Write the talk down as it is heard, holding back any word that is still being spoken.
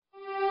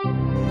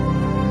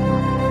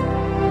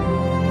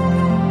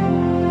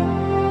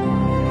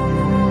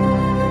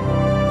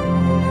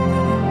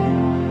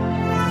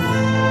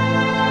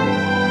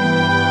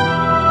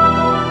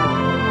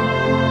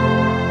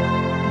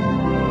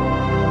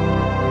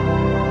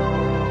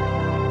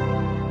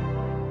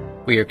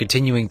We are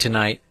continuing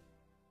tonight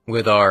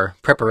with our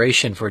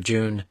preparation for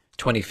June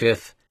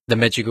 25th, the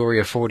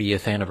Medjugorje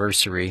 40th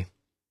anniversary.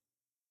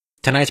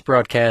 Tonight's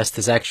broadcast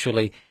is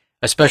actually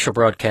a special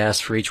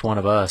broadcast for each one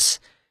of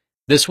us.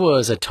 This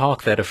was a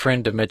talk that a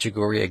friend of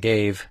Medjugorje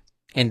gave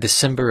in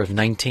December of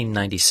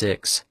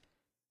 1996.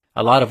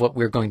 A lot of what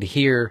we're going to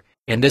hear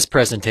in this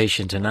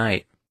presentation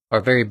tonight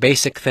are very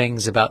basic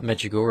things about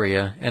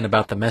Medjugorje and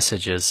about the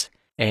messages,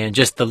 and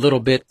just the little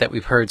bit that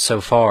we've heard so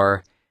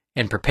far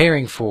in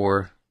preparing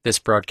for this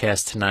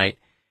broadcast tonight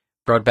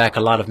brought back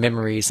a lot of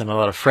memories and a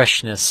lot of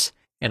freshness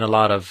and a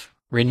lot of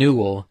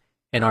renewal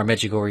in our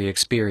Medjugorje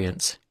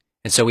experience.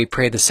 And so we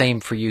pray the same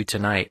for you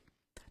tonight.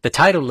 The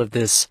title of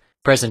this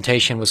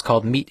presentation was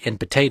called Meat and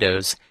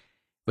Potatoes,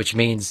 which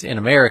means in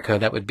America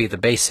that would be the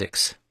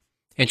basics.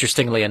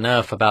 Interestingly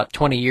enough, about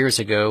 20 years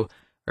ago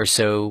or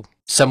so,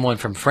 someone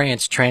from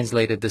France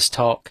translated this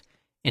talk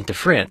into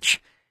French,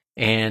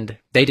 and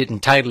they didn't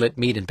title it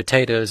Meat and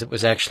Potatoes. It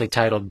was actually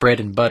titled Bread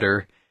and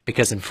Butter,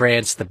 because in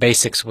France the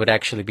basics would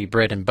actually be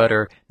bread and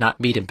butter, not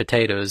meat and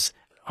potatoes.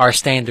 Our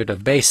standard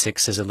of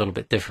basics is a little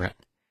bit different.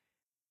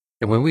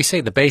 And when we say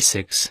the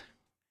basics,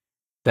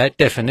 that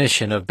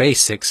definition of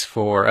basics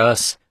for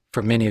us,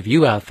 for many of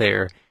you out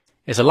there,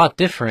 is a lot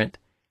different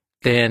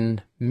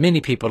than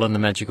many people in the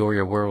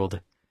Medjugorje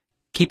world.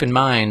 Keep in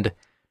mind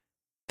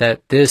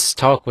that this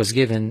talk was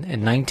given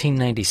in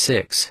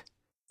 1996,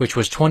 which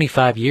was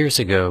 25 years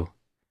ago.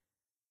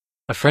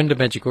 A friend of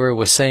Medjugorje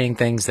was saying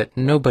things that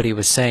nobody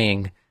was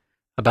saying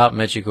about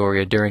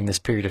Medjugorje during this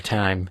period of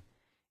time.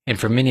 And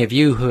for many of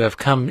you who have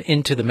come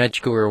into the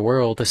Medjugorje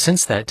world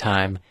since that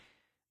time,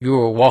 you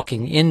are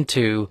walking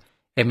into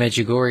a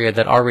Medjugorje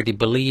that already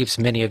believes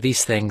many of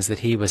these things that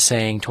he was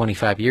saying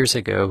 25 years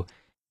ago,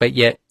 but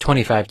yet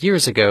 25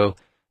 years ago,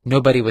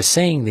 nobody was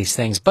saying these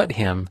things but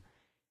him.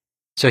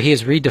 So he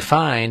has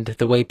redefined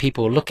the way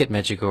people look at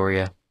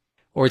Medjugorje,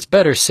 or it's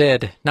better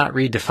said, not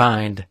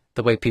redefined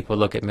the way people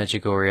look at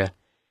Medjugorje,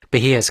 but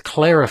he has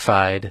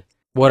clarified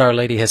what Our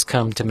Lady has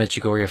come to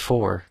Medjugorje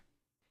for,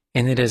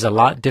 and it is a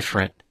lot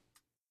different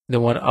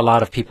than what a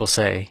lot of people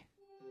say.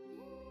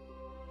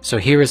 So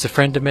here is a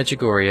friend of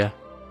Medjugorje,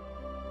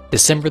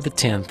 December the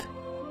 10th,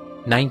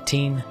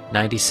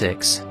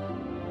 1996.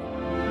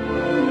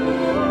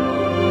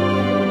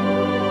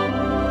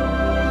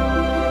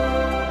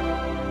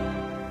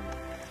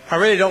 I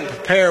really don't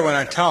prepare when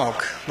I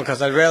talk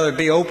because I'd rather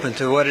be open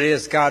to what it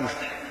is God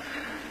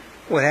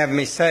would have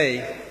me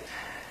say.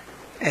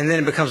 And then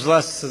it becomes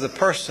less of the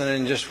person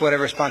and just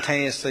whatever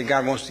spontaneously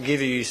God wants to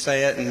give you, you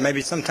say it. And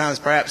maybe sometimes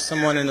perhaps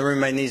someone in the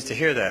room needs to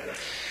hear that.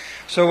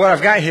 So what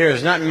I've got here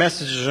is not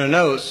messages or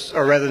notes,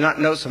 or rather not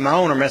notes of my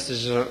own or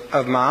messages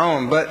of my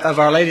own, but of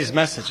Our Lady's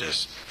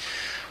messages.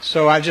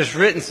 So I've just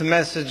written some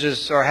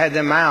messages or had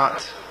them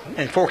out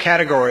in 4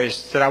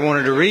 categories that I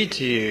wanted to read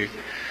to you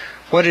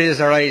what it is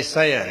Our Lady's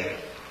saying.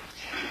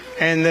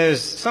 And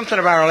there's something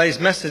about Our Lady's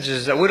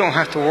messages that we don't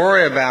have to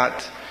worry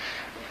about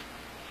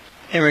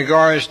in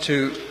regards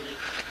to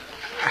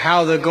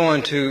how they're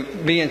going to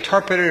be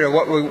interpreted or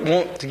what we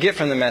want to get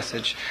from the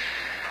message.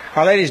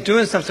 Our Lady's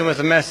doing something with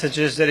the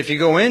messages that if you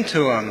go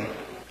into them,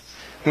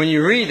 when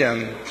you read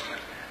them,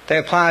 they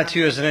apply to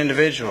you as an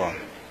individual.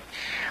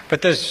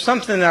 But there's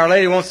something that Our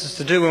Lady wants us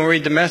to do when we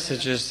read the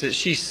messages that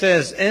she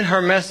says in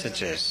her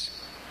messages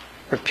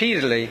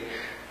repeatedly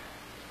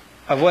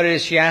of what it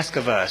is she asks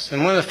of us.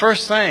 And one of the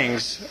first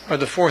things, or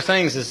the 4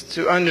 things, is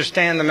to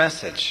understand the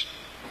message.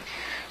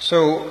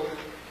 So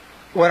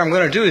what I'm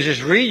going to do is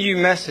just read you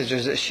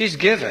messages that she's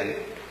given,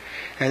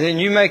 and then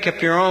you make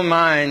up your own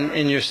mind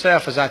in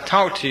yourself as I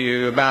talk to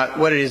you about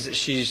what it is that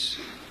she's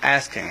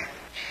asking.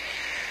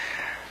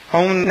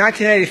 On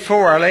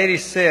 1984, Our Lady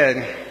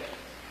said,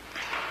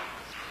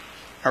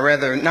 or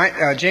rather,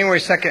 January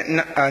 2nd,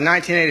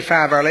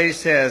 1985, Our Lady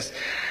says,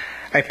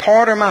 "A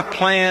part of my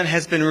plan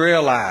has been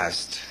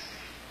realized."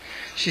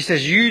 She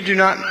says, "You do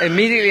not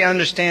immediately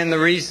understand the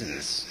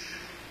reasons."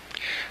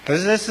 But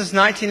this is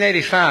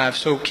 1985,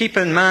 so keep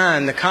in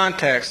mind the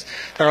context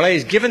that Our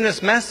Lady's given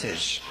this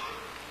message.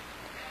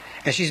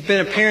 And she's been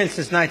appearing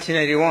since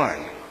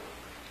 1981.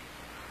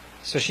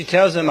 So she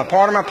tells them, "A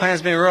part of my plan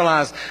has been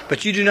realized,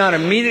 but you do not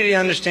immediately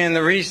understand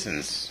the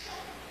reasons."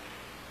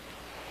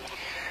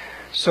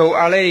 So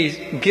Our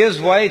Lady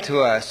gives way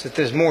to us that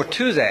there's more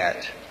to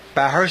that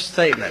by her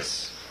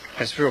statements.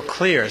 It's real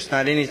clear. It's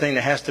not anything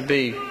that has to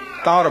be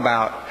thought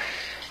about.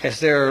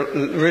 It's there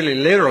really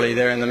literally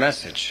there in the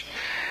message.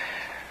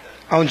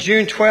 On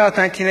June 12,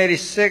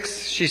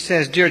 1986, she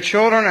says, "Dear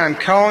children, I'm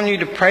calling you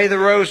to pray the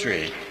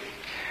rosary,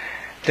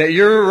 that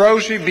your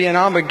rosary be an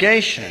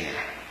obligation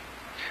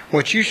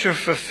which you shall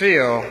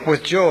fulfill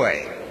with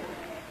joy.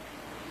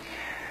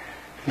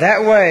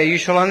 That way you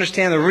shall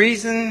understand the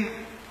reason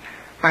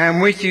I am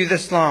with you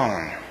this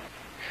long."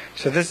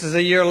 So this is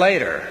a year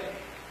later.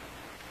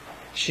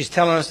 She's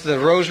telling us that the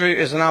rosary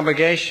is an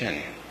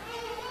obligation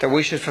that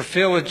we should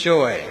fulfill with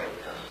joy.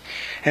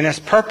 And its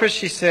purpose,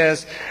 she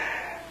says,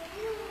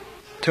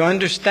 to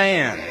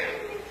understand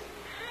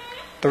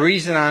the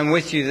reason I'm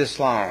with you this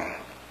long.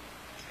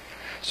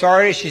 So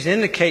already she's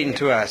indicating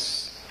to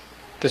us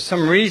there's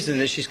some reason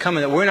that she's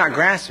coming that we're not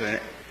grasping,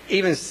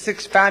 even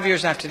 5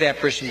 years after the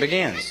apparition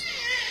begins.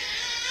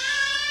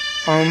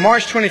 On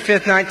March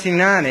 25th,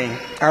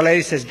 1990, Our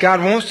Lady says,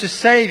 God wants to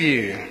save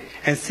you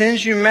and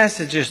sends you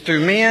messages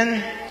through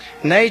men,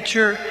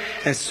 nature,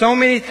 and so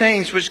many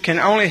things which can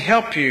only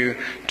help you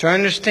to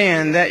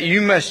understand that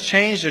you must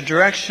change the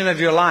direction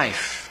of your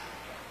life.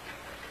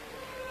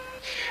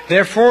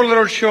 Therefore,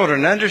 little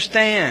children,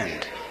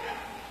 understand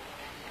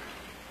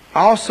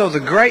also the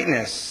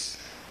greatness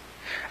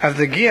of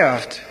the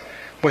gift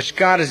which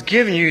God has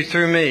given you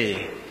through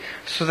me,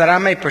 so that I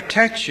may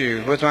protect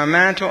you with my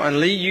mantle and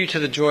lead you to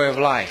the joy of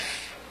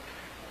life.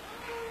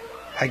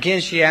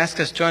 Again, she asks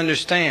us to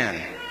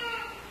understand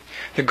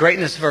the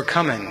greatness of her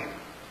coming.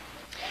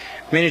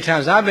 Many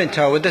times I've been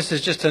told, well, this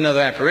is just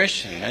another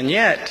apparition. And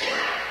yet,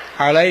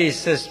 Our Lady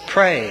says,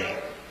 pray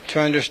to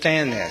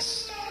understand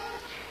this.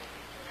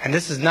 And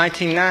this is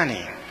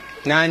 1990,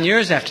 9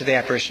 years after the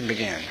apparition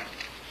began.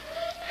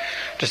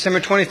 December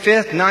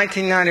 25th,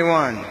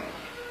 1991.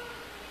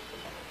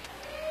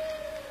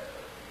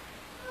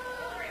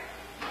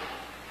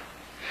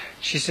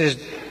 She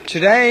says,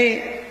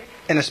 today,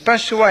 in a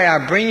special way,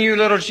 I bring you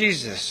little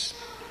Jesus,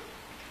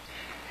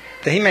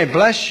 that he may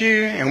bless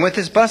you, and with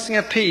his blessing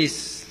of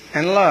peace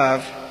and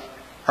love,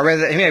 or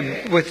rather, he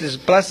may, with his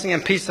blessing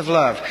and peace of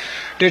love.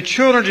 Dear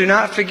children, do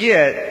not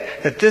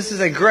forget that this is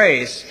a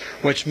grace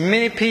which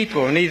many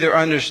people neither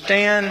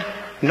understand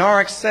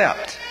nor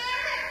accept.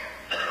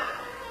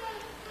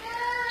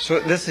 So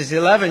this is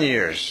 11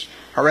 years,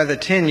 or rather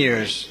 10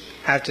 years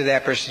after the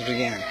apparitions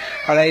began.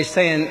 Are they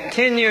saying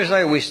 10 years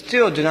later we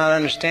still do not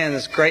understand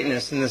this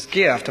greatness and this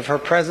gift of her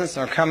presence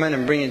and her coming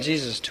and bringing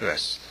Jesus to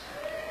us?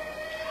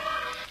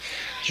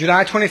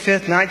 July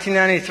 25th,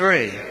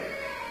 1993.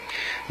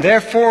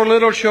 Therefore,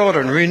 little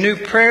children, renew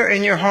prayer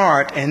in your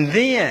heart, and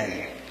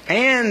then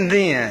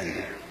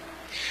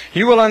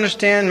you will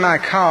understand my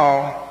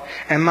call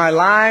and my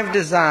live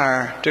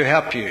desire to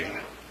help you.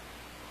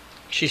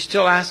 She's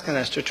still asking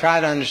us to try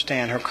to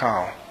understand her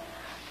call.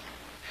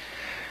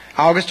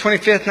 August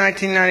 25th,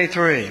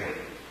 1993.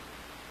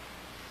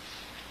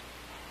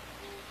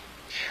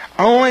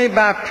 Only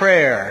by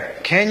prayer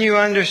can you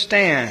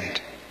understand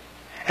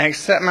and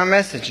accept my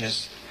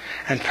messages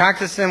and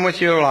practice them with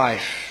your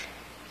life.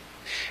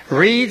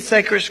 Read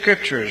sacred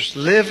scriptures,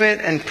 live it,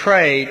 and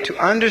pray to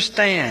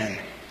understand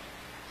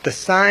the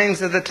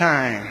signs of the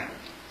time.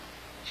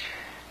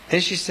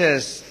 Then she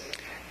says,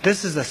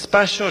 this is a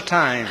special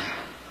time.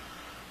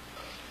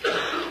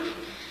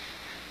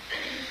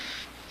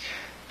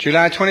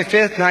 July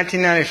 25th,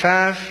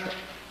 1995,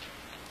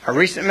 a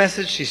recent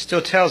message, she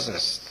still tells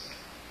us,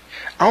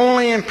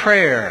 only in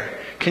prayer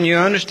can you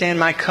understand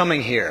my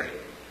coming here.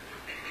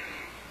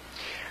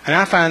 And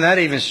I find that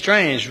even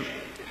strange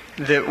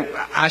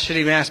that I should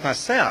even ask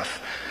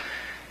myself.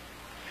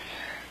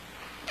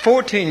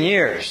 14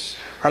 years,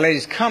 Our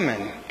Lady's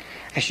coming,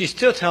 and she's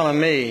still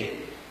telling me,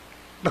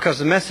 because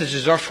the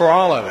messages are for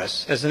all of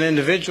us, as an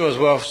individual as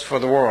well as for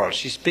the world.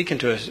 She's speaking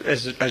to us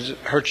as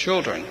her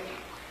children.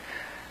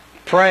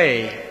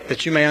 Pray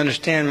that you may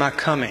understand my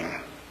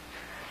coming.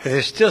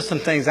 There's still some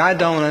things I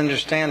don't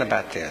understand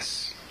about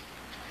this.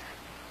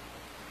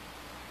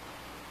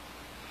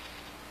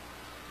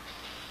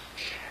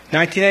 In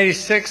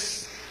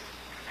 1986,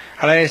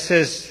 Our Lady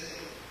says,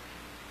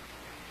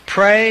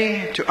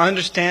 pray to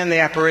understand the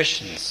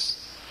apparitions.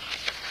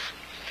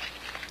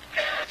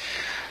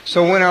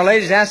 So when Our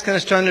Lady's asking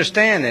us to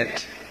understand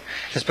it,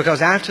 it's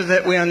because after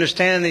that we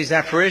understand these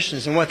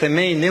apparitions and what they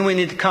mean, then we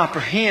need to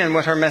comprehend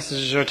what her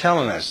messages are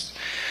telling us.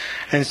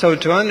 And so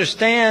to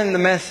understand the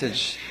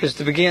message is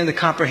to begin to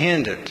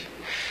comprehend it.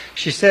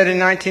 She said in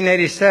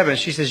 1987,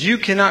 she says, you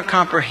cannot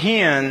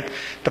comprehend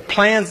the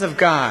plans of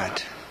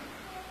God.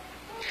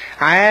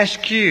 I ask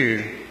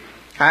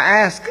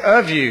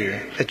of you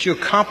that you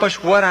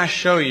accomplish what I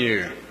show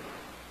you.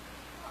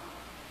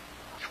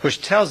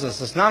 Which tells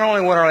us it's not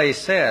only what Our Lady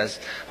says,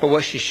 but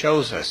what she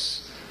shows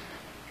us.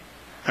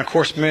 And of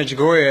course,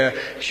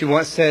 Medjugorje, she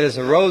once said, is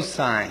a road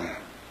sign.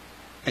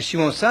 And she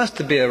wants us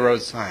to be a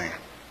road sign.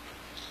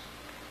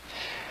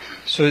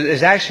 So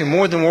there's actually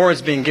more than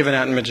words being given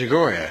out in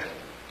Medjugorje.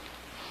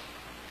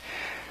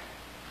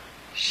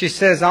 She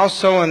says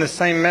also in the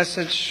same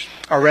message,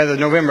 or rather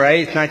November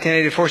 8th,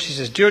 1984, she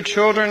says, dear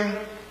children,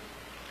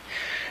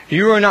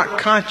 you are not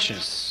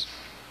conscious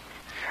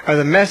of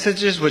the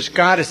messages which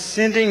God is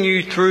sending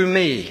you through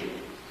me.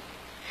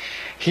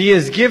 He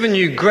has given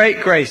you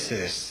great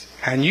graces,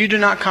 and you do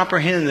not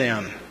comprehend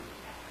them.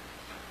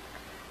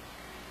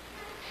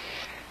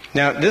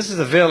 Now, this is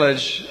a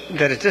village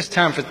that at this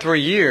time for 3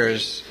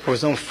 years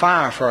was on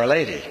fire for Our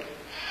Lady.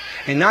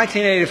 In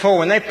 1984,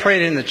 when they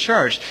prayed in the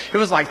church, it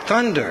was like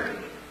thunder.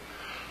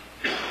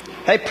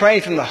 They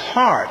prayed from the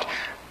heart,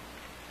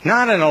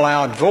 not in a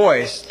loud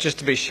voice just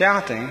to be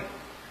shouting.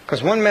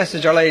 Because one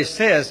message Our Lady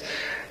says,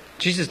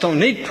 Jesus don't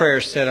need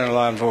prayers said in a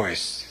loud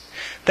voice.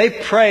 They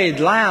prayed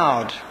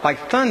loud,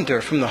 like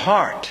thunder from the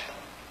heart.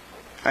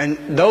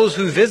 And those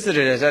who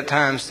visited at that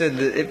time said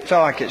that it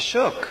felt like it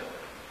shook.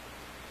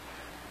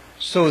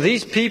 So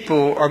these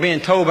people are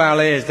being told by Our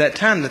Lady at that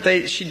time that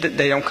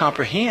they don't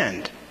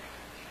comprehend.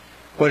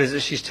 What is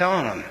it she's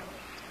telling them?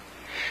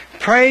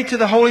 Pray to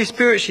the Holy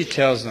Spirit, she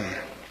tells them,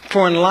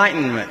 for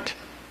enlightenment.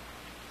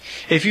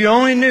 If you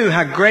only knew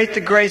how great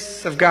the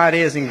grace of God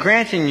is in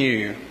granting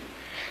you,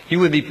 you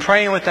would be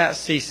praying without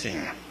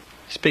ceasing.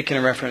 Speaking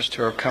in reference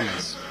to her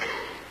comings.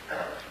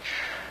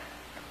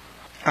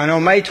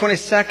 On May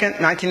 22nd,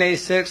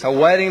 1986, a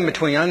wedding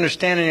between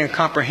understanding and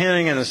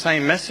comprehending in the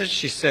same message,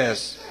 she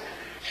says,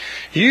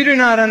 "You do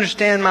not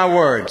understand my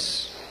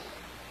words."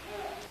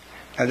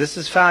 Now this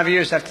is 5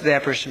 years after the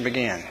apparition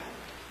began.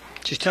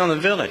 She's telling the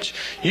village,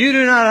 "You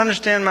do not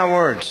understand my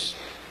words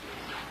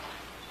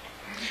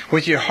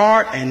with your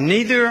heart, and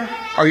neither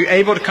are you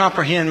able to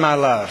comprehend my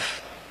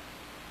love.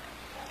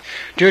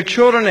 Dear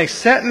children,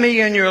 accept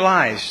me in your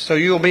lives so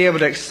you will be able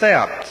to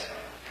accept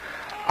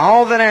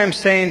all that I am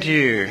saying to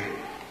you,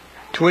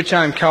 to which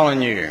I am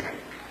calling you."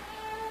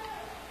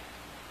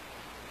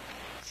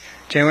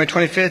 January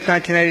 25th,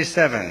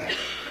 1987.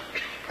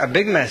 A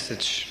big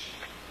message.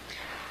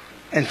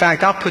 In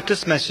fact, I'll put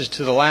this message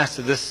to the last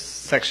of this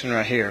section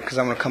right here because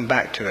I'm going to come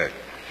back to it.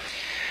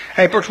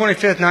 April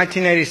 25th,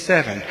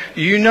 1987.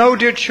 You know,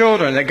 dear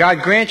children, that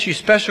God grants you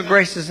special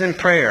graces in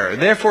prayer.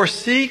 Therefore,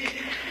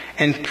 seek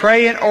and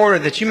pray in order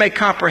that you may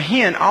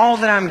comprehend all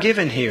that I'm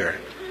given here.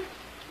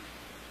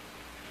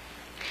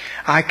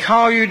 I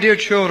call you, dear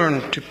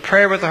children, to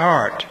prayer with the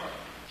heart.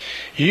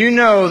 You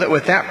know that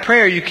without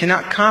prayer you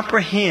cannot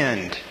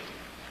comprehend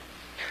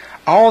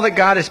all that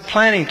God is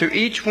planning through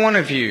each one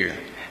of you.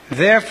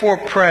 Therefore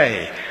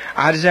pray.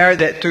 I desire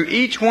that through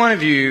each one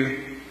of you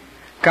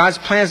God's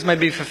plans may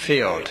be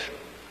fulfilled.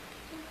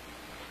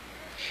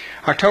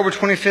 October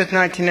 25th,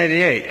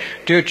 1988.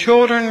 Dear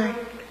children,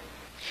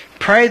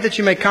 pray that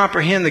you may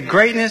comprehend the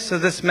greatness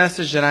of this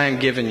message that I am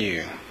giving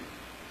you.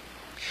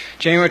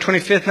 January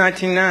 25th,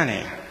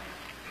 1990.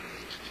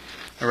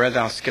 Or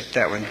rather, I'll skip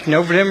that one.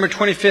 November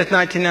 25th,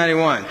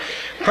 1991.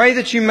 Pray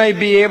that you may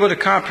be able to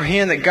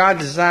comprehend that God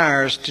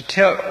desires to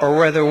tell, or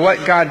rather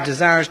what God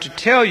desires to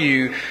tell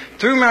you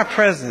through my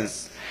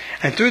presence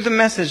and through the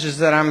messages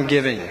that I'm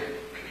giving.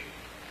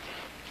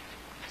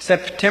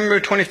 September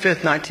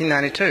 25th,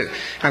 1992.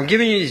 I'm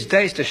giving you these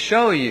dates to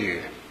show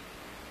you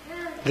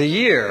the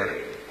year,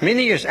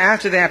 many years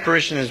after the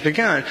apparition has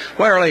begun,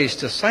 what Our Lady's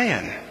still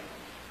saying.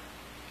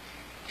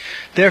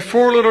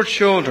 Therefore, little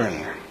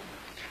children,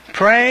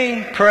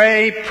 pray,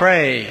 pray,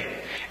 pray,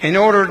 in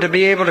order to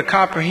be able to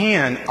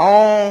comprehend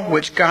all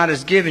which God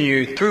has given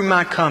you through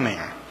my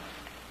coming.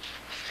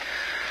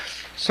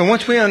 So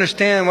once we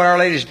understand what Our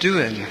Lady's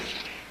doing,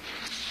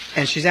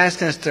 and she's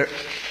asking us to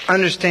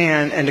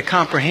understand and to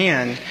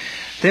comprehend,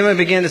 then we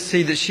begin to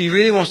see that she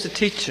really wants to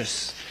teach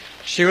us.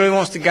 She really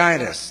wants to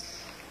guide us.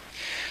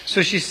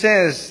 So she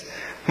says,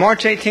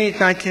 March 18th,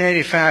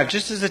 1985,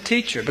 just as a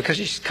teacher, because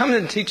she's coming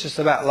to teach us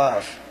about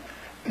love,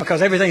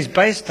 because everything's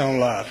based on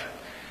love.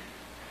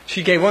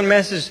 She gave one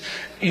message: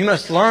 you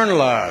must learn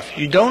love.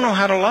 You don't know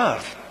how to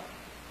love.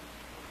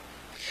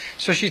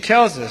 So she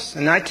tells us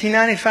in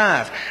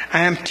 1995,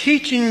 I am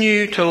teaching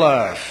you to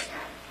love.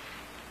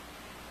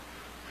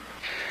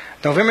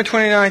 November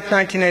 29th,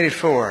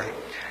 1984,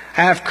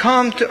 I have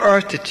come to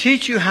earth to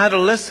teach you how to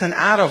listen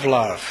out of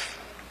love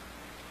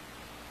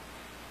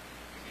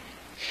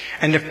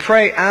and to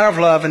pray out of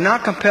love and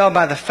not compelled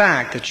by the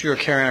fact that you are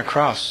carrying a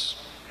cross.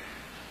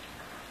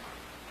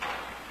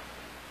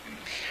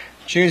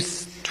 June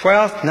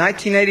 12th,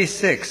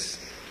 1986.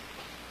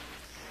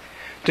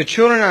 The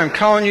children, I am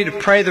calling you to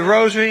pray the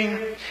rosary,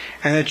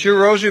 and that your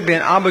rosary be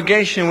an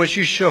obligation which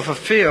you shall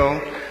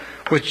fulfill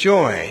with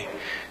joy.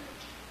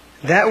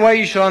 That way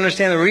you shall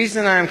understand the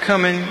reason I am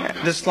coming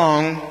this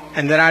long,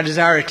 and that I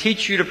desire to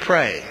teach you to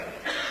pray.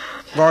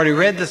 I've already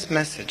read this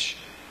message.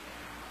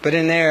 But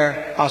in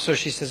there, also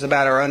she says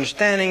about our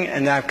understanding,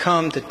 and that I've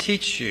come to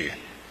teach you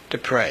to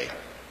pray.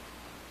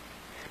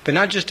 But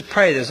not just to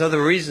pray, there's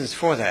other reasons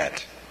for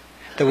that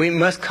we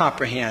must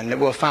comprehend, that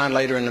we'll find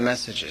later in the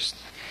messages.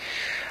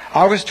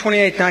 August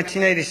 28,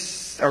 January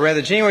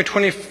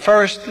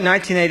 21st,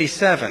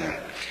 1987.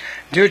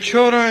 Dear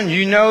children,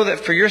 you know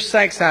that for your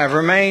sakes I have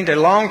remained a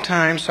long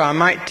time, so I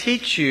might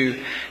teach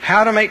you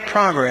how to make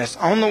progress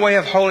on the way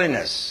of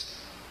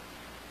holiness.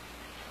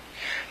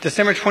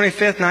 December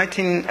 25th,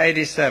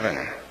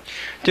 1987.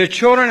 Dear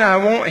children, I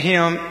want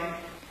him,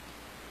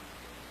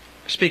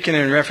 speaking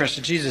in reference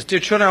to Jesus, dear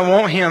children, I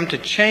want him to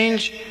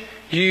change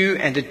you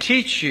and to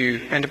teach you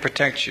and to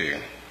protect you.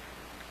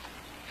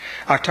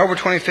 October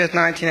 25th,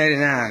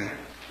 1989.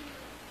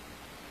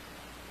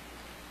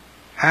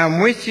 I am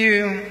with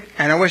you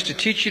and I wish to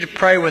teach you to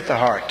pray with the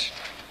heart.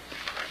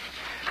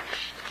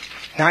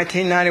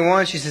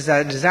 1991, she says,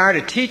 I desire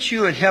to teach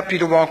you and help you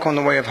to walk on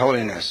the way of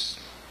holiness.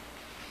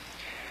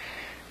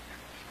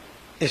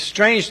 It's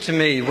strange to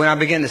me when I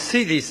begin to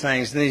see these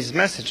things and these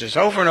messages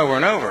over and over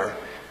and over,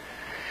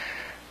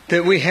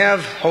 that we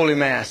have Holy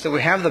Mass, that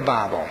we have the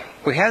Bible,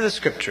 we have the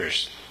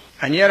Scriptures,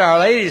 and yet Our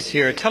Lady is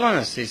here telling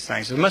us these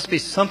things. There must be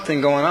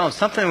something going on,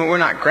 something that we're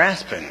not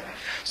grasping.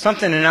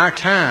 Something in our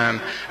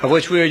time, of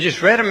which we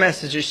just read a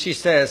message that she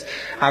says,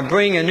 I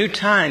bring a new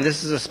time.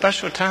 This is a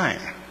special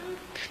time.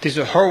 These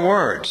are her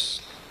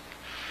words.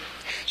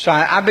 So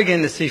I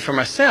begin to see for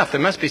myself, there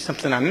must be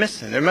something I'm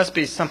missing. There must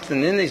be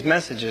something in these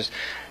messages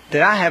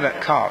that I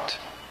haven't caught.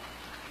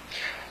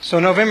 So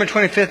November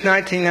 25th,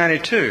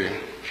 1992,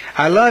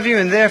 I love you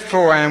and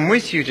therefore I am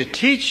with you to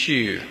teach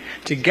you,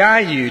 to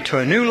guide you to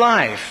a new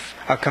life,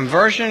 a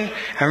conversion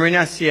and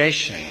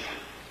renunciation.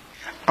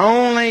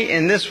 Only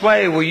in this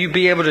way will you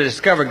be able to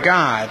discover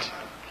God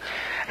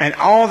and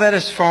all that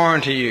is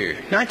foreign to you.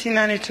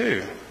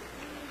 1992.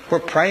 We're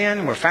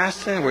praying, we're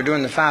fasting, we're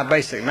doing the 5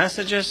 basic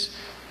messages.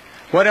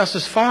 What else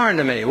is foreign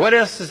to me? What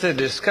else is to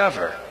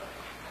discover?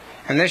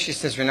 And then she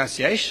says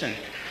renunciation.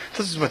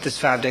 This is what this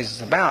 5 days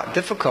is about,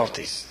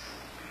 difficulties.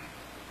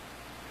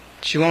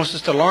 She wants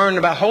us to learn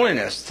about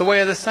holiness, the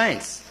way of the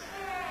saints.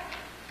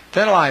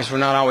 Their lives were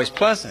not always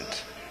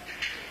pleasant.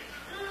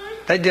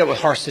 They dealt with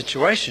harsh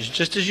situations,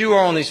 just as you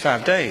are on these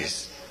 5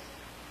 days.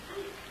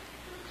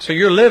 So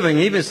you're living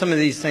even some of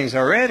these things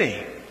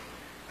already.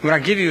 What I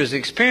give you is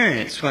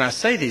experience when I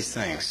say these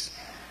things.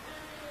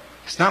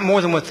 It's not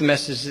more than what the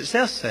message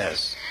itself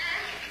says.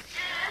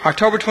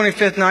 October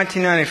 25th,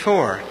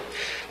 1994.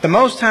 The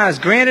Most High has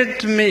granted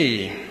to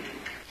me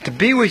to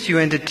be with you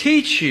and to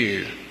teach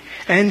you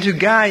and to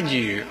guide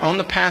you on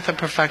the path of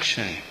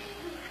perfection.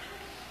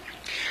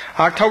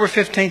 October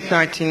 15th,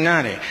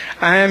 1990.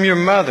 I am your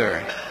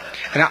mother,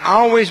 and I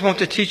always want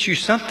to teach you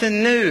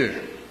something new.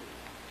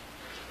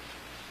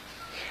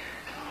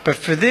 But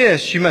for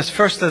this, you must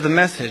first live the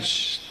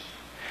message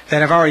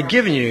that I've already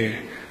given you,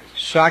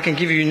 so I can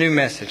give you new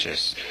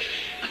messages.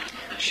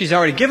 She's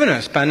already given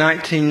us, by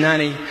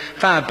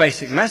 1995,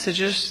 basic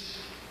messages.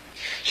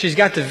 She's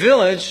got the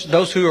village,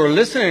 those who are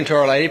listening to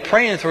Our Lady,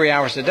 praying 3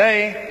 hours a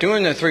day,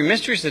 doing the 3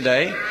 mysteries a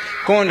day,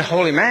 going to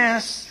Holy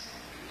Mass.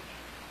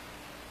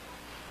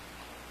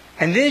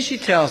 And then she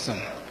tells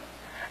them,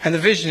 and the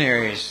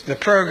visionaries, the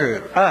prayer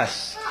group,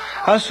 us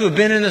who have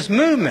been in this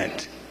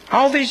movement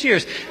all these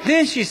years.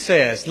 Then she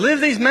says,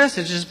 live these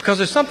messages because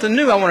there's something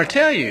new I want to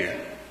tell you.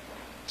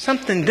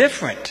 Something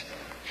different.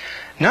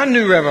 Not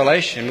new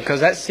revelation, because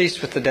that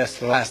ceased with the death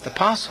of the last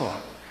apostle.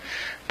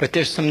 But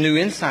there's some new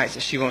insights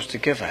that she wants to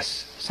give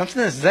us.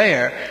 Something that's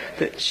there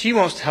that she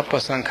wants to help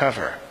us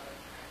uncover.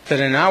 That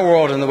in our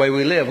world and the way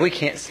we live, we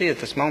can't see at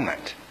this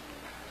moment.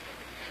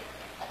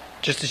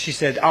 Just as she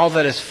said, all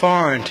that is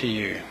foreign to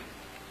you.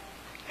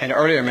 An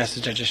earlier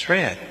message I just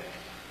read.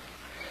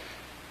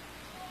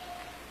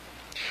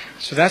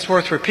 So that's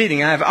worth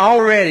repeating. I have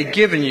already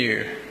given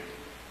you,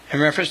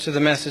 in reference to the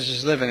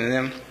messages living in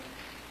them,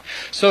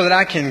 so that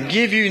I can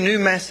give you new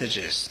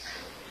messages.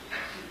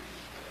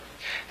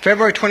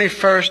 February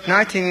 21st,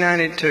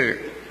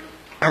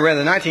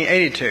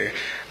 1982.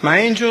 My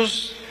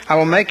angels, I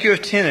will make you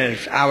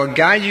attentive. I will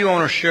guide you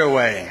on a sure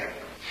way.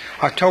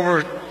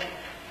 October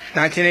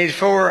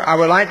 1984, I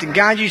would like to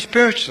guide you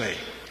spiritually,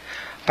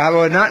 but I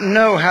would not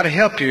know how to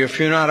help you if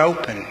you're not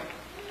open.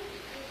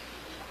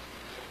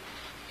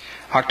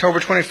 October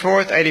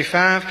 24th,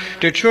 85.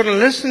 Dear children,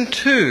 listen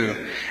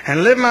to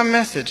and live my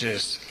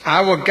messages.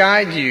 I will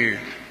guide you.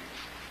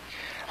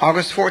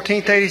 August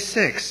 14th,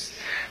 86.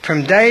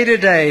 From day to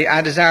day,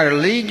 I desire to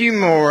lead you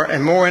more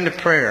and more into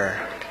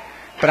prayer,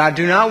 but I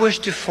do not wish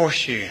to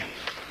force you.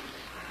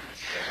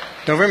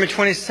 November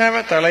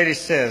 27th, Our Lady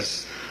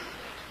says,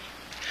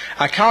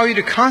 I call you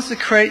to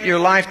consecrate your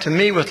life to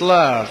me with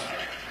love,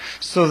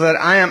 so that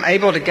I am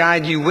able to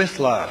guide you with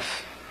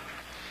love.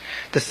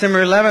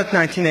 December 11th,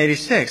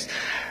 1986.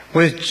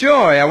 With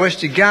joy, I wish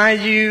to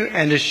guide you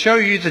and to show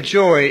you the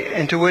joy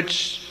into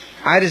which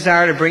I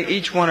desire to bring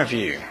each one of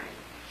you.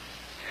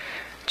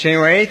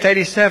 January 8th,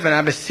 87.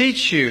 I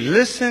beseech you,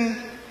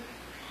 listen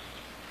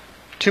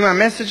to my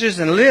messages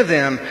and live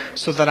them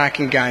so that I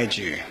can guide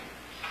you.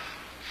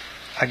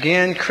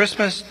 Again,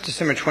 Christmas,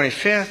 December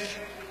 25th.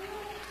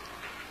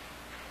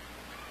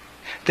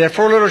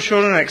 Therefore, little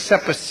children,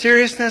 accept with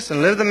seriousness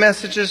and live the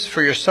messages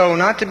for your soul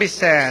not to be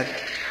sad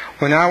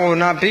when I will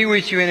not be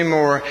with you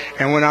anymore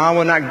and when I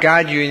will not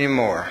guide you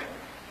anymore.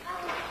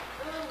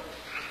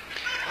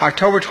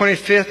 October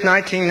 25th,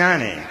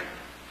 1990,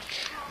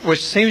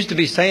 which seems to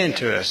be saying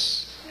to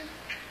us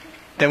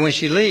that when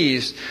she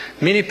leaves,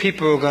 many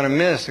people are going to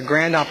miss a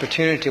grand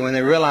opportunity when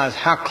they realize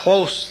how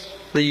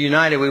closely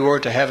united we were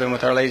to heaven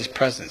with Our Lady's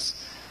presence.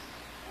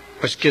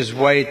 Which gives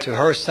way to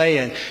her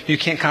saying, you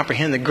can't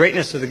comprehend the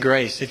greatness of the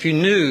grace. If you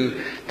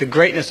knew the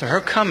greatness of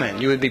her coming,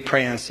 you would be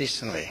praying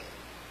unceasingly.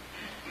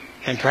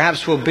 And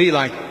perhaps we'll be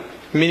like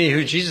many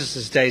who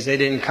Jesus' days, they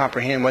didn't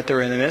comprehend what they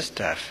were in the midst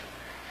of.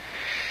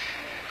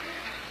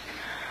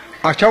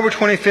 October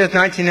 25th,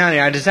 1990,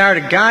 I desire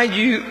to guide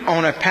you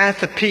on a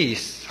path of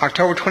peace.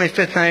 October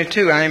 25th,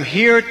 92, I am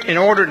here in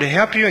order to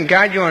help you and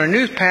guide you on a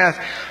new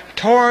path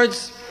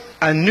towards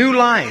a new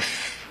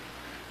life.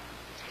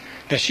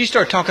 Now she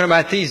started talking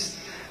about these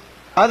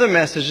other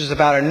messages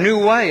about a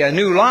new way, a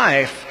new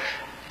life,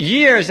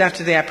 years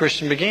after the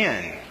apparition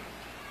began.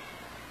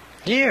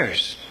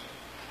 Years.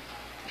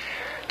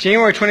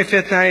 January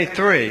 25th,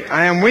 93.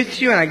 I am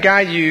with you and I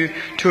guide you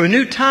to a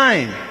new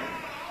time.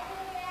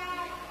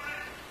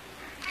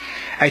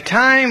 A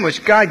time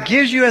which God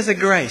gives you as a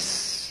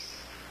grace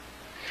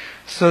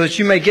so that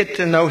you may get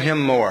to know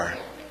Him more.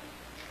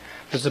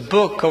 There's a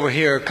book over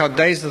here called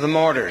Days of the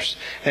Martyrs,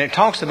 and it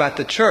talks about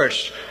the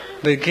church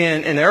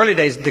began in the early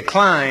days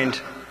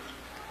declined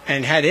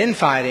and had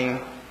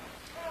infighting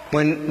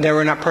when they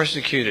were not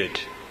persecuted.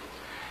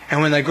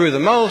 And when they grew the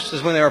most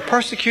is when they were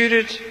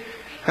persecuted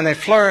and they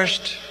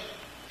flourished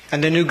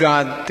and they knew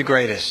God the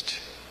greatest.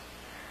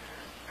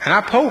 And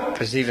our Pope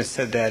has even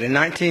said that in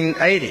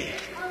 1980.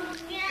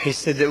 He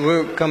said that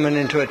we're coming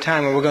into a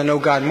time where we're going to know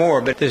God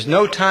more, but there's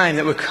no time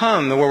that will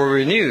come where we're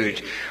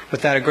renewed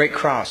without a great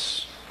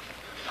cross.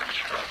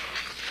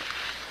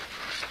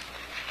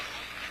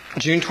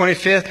 June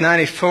 25th,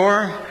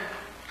 94.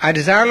 I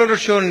desire, little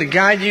children, to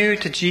guide you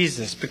to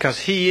Jesus because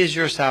He is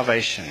your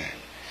salvation.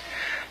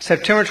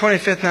 September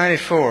 25th,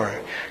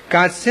 94.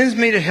 God sends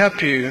me to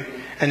help you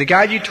and to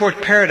guide you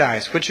toward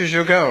paradise, which is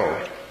your goal.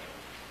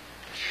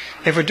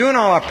 If we're doing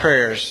all our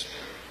prayers,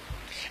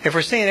 if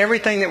we're saying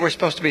everything that we're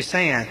supposed to be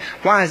saying,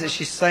 why is it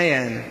she's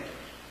saying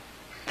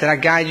that I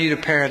guide you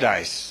to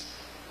paradise?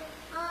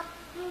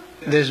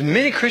 There's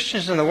many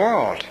Christians in the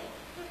world.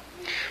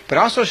 But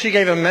also she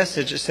gave a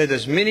message that said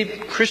there's many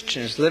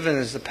Christians living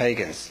as the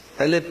pagans.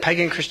 They live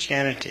pagan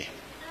Christianity.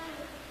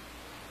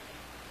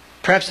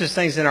 Perhaps there's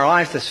things in our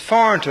life that's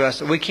foreign to us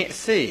that we can't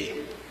see.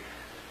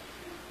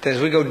 That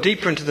as we go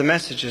deeper into the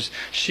messages,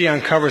 she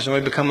uncovers and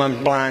we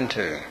become blind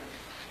to.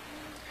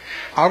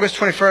 August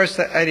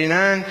 21st,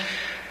 89.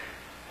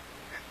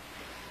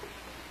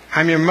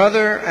 I'm your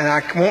mother and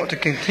I want to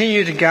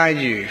continue to guide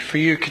you, for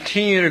you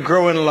continue to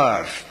grow in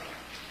love.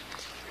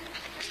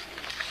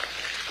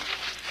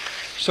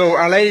 So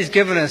Our Lady's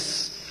given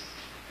us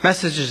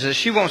messages that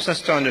she wants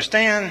us to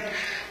understand,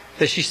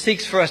 that she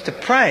seeks for us to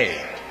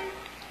pray,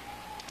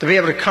 to be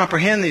able to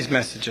comprehend these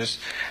messages,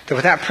 that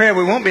without prayer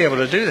we won't be able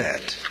to do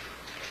that.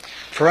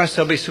 For us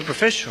they'll be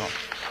superficial.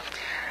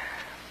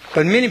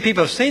 But many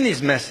people have seen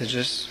these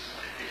messages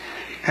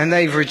and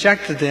they've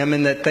rejected them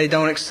in that they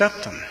don't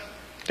accept them.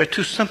 They're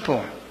too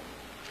simple.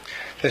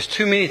 There's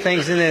too many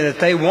things in there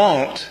that they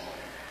want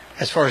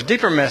as far as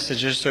deeper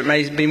messages, so it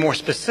may be more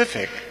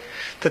specific,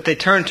 that they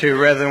turn to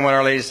rather than what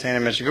Our Lady is saying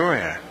in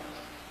Medjugorje.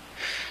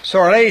 So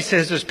Our Lady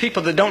says there's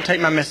people that don't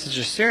take my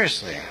messages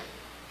seriously.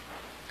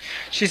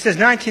 She says,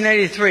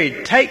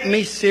 1983, take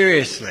me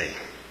seriously.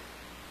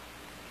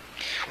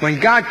 When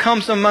God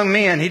comes among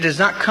men, He does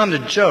not come to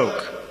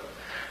joke,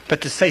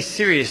 but to say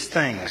serious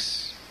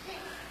things.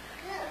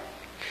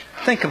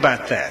 Think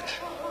about that.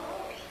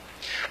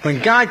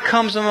 When God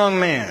comes among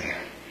men,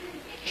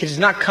 He does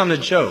not come to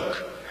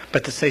joke,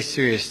 but to say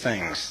serious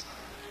things.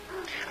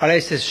 Our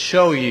Lady says,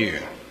 show you.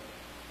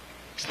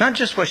 It's not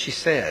just what she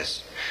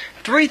says.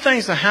 3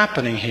 things are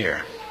happening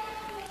here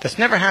that's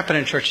never happened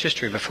in church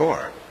history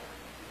before.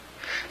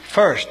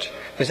 First,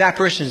 there's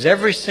apparitions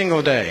every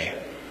single day.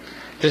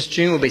 This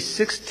June will be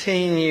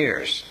 16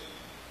 years.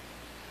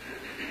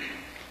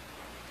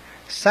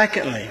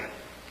 Secondly,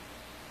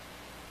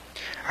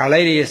 Our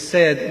Lady has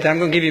said that I'm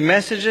going to give you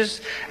messages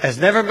as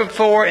never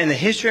before in the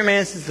history of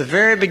man since the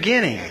very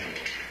beginning.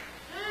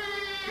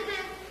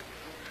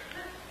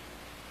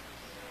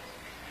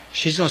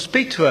 She's going to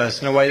speak to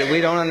us in a way that we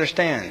don't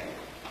understand.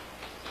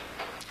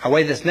 A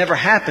way that's never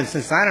happened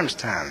since Adam's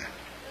time.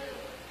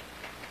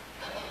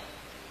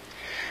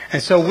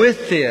 And so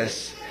with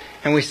this,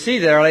 and we see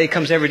that Our Lady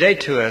comes every day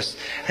to us,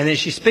 and then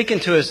she's speaking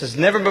to us as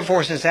never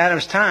before since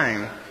Adam's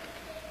time.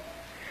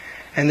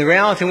 And the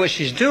reality in which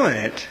she's doing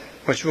it,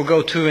 which we'll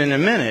go to in a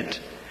minute,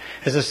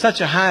 is of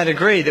such a high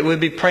degree that we'd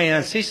be praying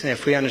unceasingly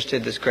if we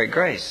understood this great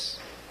grace.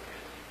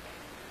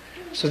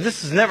 So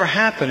this has never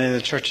happened in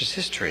the church's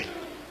history.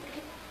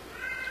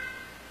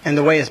 And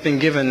the way it's been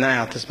given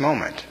now at this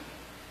moment.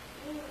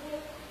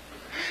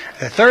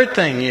 The third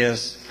thing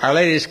is, Our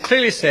Lady has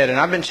clearly said, and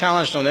I've been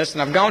challenged on this,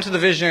 and I've gone to the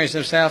visionaries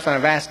themselves and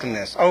I've asked them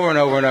this over and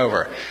over and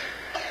over.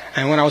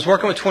 And when I was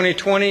working with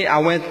 2020, I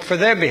went for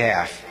their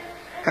behalf.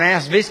 And I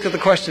asked Visca the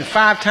question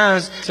 5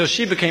 times until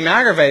she became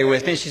aggravated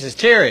with me. She says,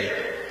 Terry,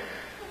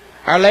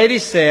 Our Lady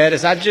said,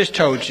 as I just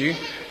told you,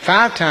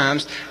 5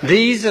 times,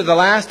 these are the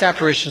last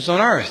apparitions on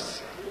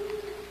earth.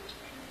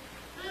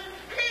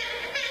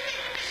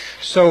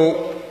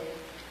 So,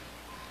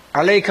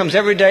 Our Lady comes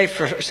every day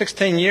for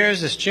 16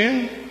 years this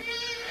June.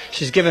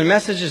 She's given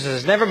messages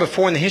as never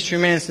before in the history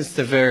of man since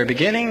the very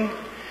beginning.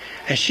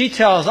 And she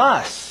tells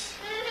us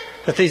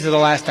that these are the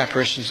last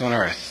apparitions on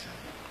earth.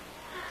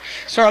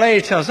 So Our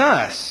Lady tells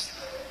us,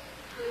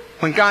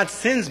 when God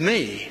sends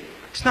me,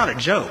 it's not a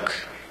joke.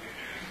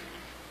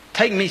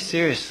 Take me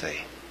seriously.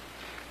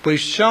 We've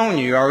shown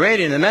you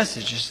already in the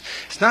messages,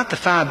 it's not the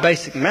 5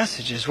 basic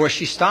messages where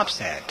she stops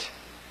at.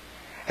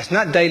 It's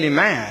not daily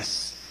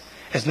mass.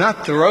 It's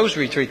not the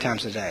rosary 3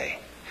 times a day.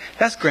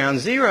 That's ground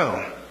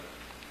zero.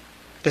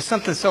 There's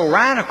something so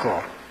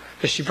radical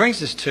that she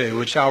brings us to,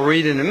 which I'll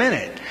read in a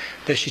minute,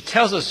 that she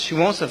tells us she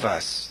wants of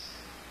us.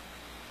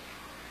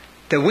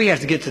 that we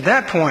have to get to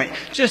that point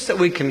just that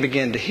we can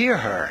begin to hear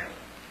her.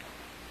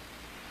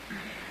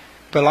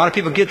 But a lot of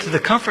people get to the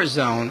comfort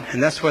zone,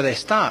 and that's where they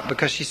stop,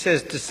 because she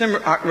says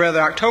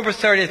October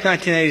 30th,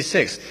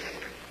 1986.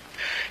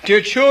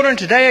 Dear children,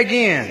 today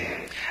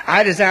again,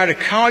 I desire to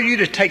call you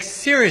to take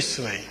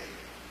seriously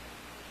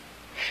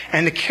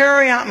and to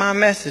carry out my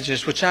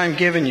messages which I am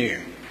giving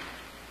you.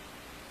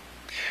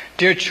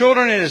 Dear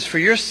children, it is for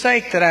your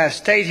sake that I have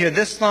stayed here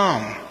this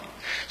long,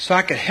 so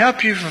I could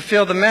help you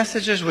fulfill the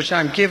messages which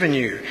I'm giving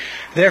you.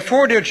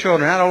 Therefore, dear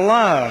children, out of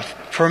love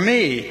for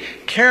me,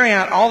 carry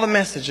out all the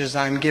messages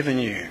I'm giving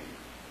you.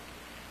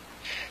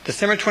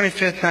 December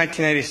 25th,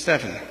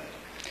 1987.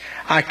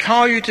 I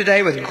call you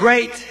today with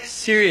great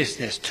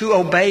seriousness to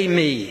obey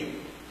me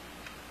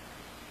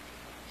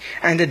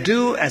and to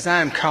do as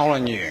I am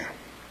calling you.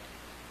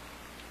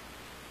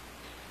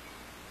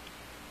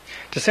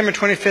 December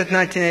 25th,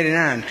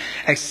 1989.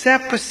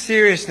 Accept with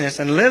seriousness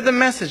and live the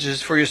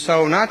messages for your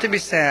soul not to be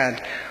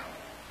sad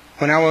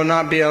when I will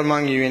not be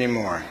among you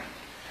anymore.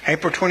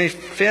 April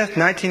 25th,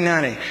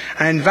 1990.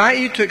 I invite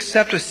you to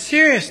accept with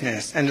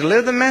seriousness and to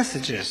live the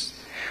messages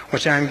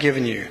which I am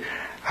giving you.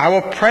 I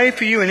will pray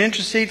for you and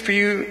intercede for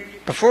you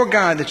before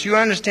God that you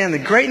understand the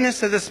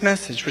greatness of this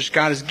message which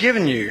God has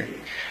given you,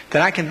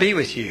 that I can be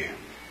with you.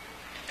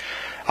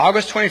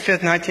 August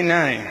 25th,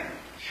 1990.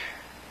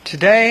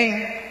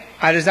 Today,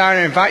 I desire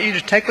to invite you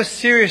to take with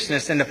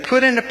seriousness and to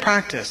put into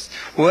practice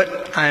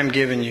what I am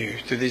giving you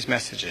through these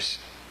messages.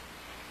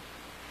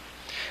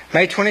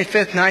 May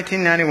 25th,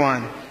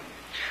 1991.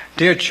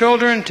 Dear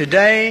children,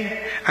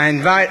 today I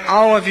invite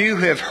all of you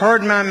who have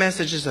heard my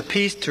messages of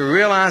peace to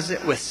realize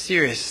it with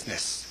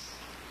seriousness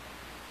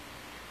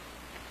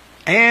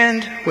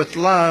and with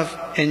love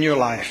in your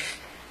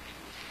life.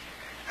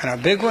 And our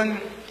big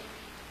one,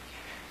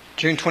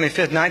 June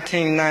 25th,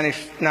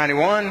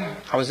 1991,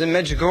 I was in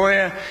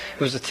Medjugorje.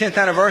 It was the 10th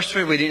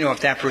anniversary. We didn't know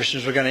if the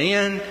apparitions were going to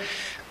end.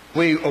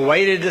 We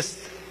awaited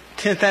this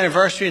 10th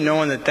anniversary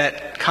knowing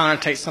that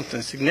connotates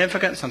something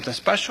significant, something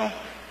special.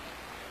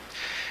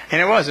 And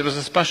it was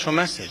a special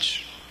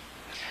message.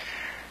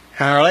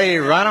 And Our Lady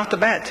right off the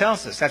bat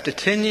tells us, after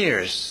 10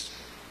 years,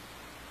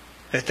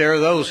 that there are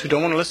those who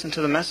don't want to listen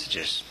to the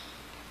messages.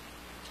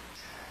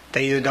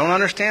 They either don't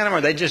understand them or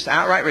they just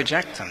outright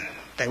reject them.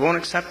 They won't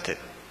accept it.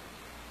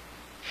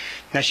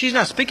 Now, she's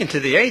not speaking to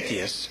the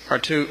atheists or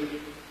to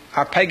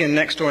our pagan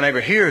next-door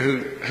neighbor here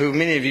who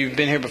many of you have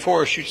been here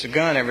before, shoots a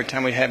gun every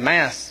time we have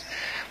Mass.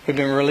 We've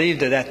been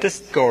relieved of that this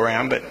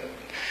go-around, but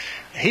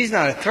he's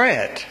not a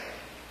threat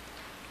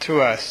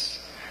to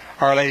us,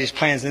 Our Lady's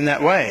plans in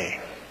that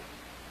way.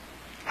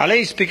 Our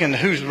Lady's speaking to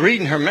who's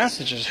reading her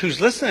messages, who's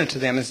listening to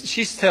them, and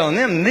she's telling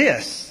them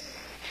this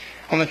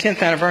on the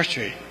 10th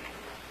anniversary.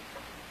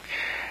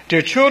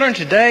 Dear children,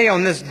 today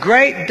on this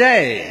great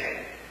day,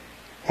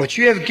 which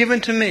you have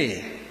given to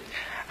me,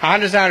 I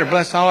desire to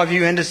bless all of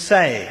you and to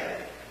say,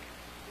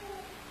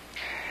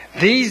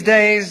 these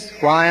days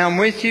while I am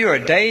with you are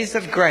days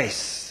of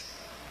grace.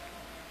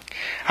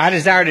 I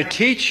desire to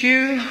teach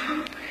you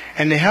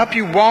and to help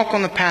you walk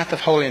on the path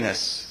of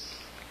holiness.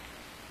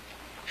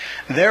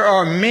 There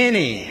are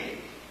many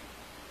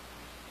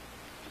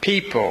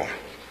people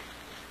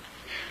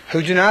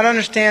who do not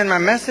understand my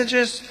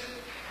messages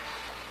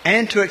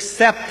and to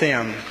accept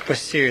them with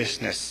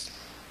seriousness.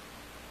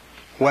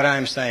 What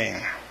I'm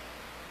saying.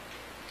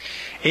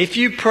 If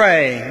you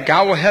pray,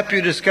 God will help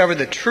you discover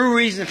the true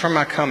reason for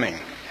my coming.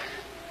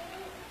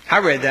 I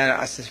read that.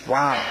 I said,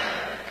 wow.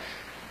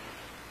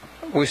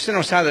 We were sitting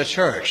on the side of the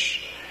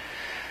church.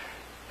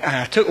 And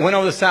I went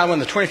over the side when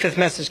the 25th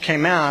message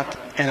came out,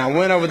 and I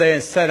went over there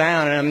and sat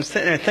down, and I'm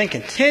sitting there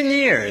thinking, 10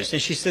 years. And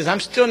she says, I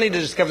still need to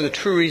discover the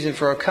true reason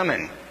for her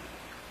coming.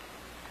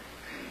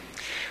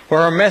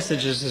 Where our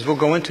messages, as we'll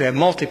go into, have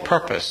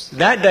multi-purpose.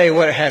 That day,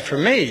 what it had for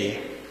me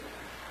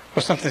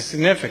was something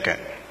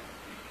significant.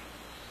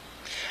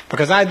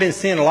 Because I'd been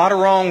seeing a lot of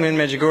wrong in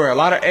Medjugorje, a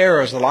lot of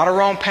errors, a lot of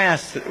wrong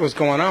paths that was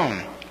going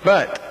on.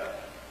 But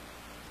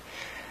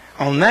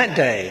on that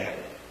day,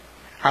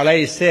 Our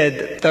Lady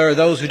said, there are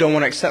those who don't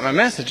want to accept my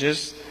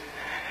messages.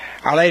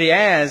 Our Lady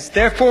adds,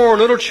 therefore,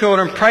 little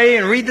children, pray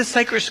and read the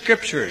sacred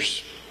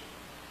scriptures,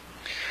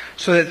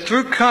 so that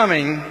through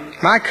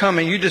my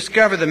coming, you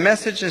discover the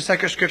message in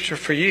sacred scripture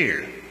for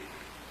you.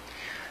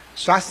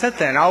 So I sat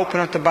there and I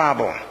opened up the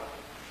Bible.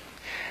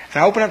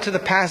 And I open up to the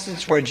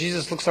passage where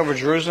Jesus looks over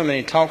Jerusalem and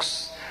he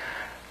talks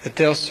that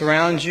they'll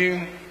surround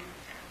you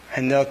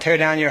and they'll tear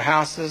down your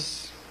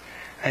houses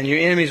and your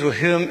enemies will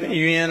hem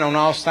you in on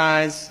all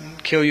sides,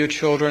 kill your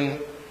children,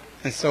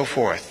 and so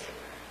forth.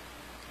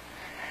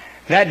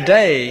 That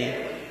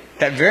day,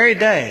 that very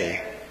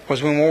day,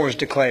 was when war was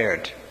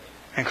declared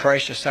and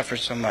Croatia suffered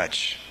so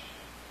much.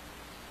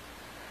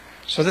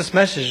 So this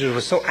message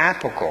was so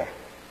applicable.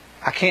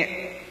 I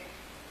can't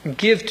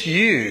give to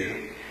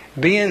you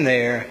being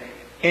there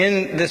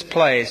in this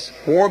place,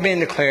 war being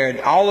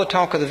declared, all the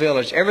talk of the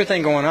village,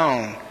 everything going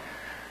on,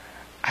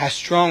 how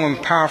strong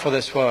and powerful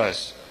this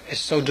was. It's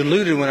so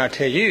diluted when I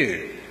tell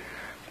you.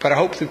 But I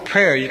hope through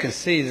prayer you can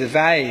see the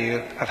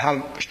value of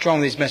how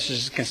strong these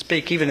messages can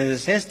speak even in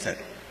this instant.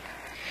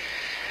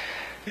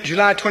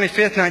 July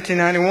 25th,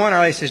 1991,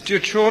 Our Lady says, "Dear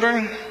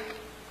children,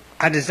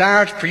 I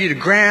desire for you to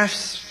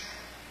grasp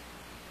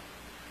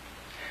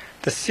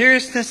the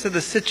seriousness of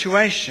the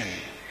situation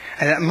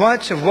and that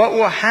much of what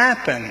will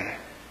happen,"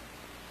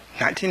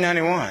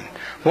 1991,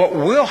 "what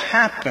will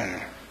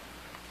happen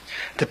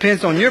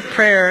depends on your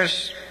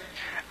prayers,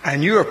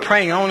 and you are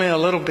praying only a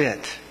little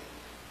bit."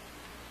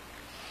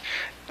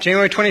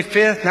 January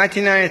 25th,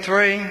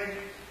 1993,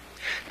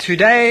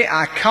 "Today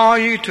I call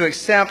you to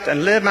accept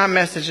and live my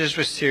messages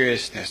with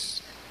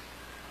seriousness."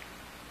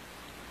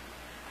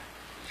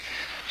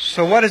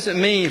 So what does it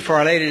mean for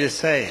Our Lady to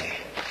say,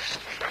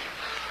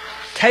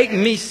 "Take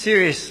me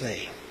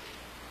seriously"?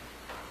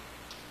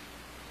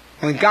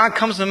 When God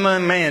comes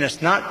among man,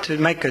 it's not to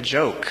make a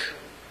joke.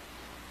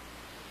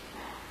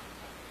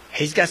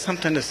 He's got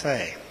something to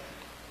say.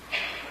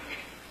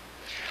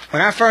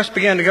 When I first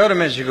began to go to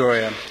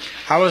Medjugorje,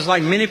 I was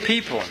like many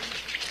people.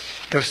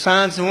 The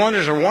signs and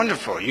wonders are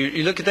wonderful.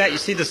 You look at that, you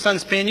see the sun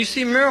spin, you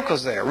see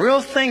miracles there.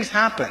 Real things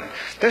happen.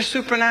 They're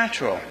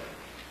supernatural.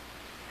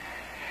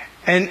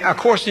 And of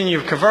course, in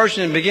your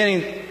conversion, in the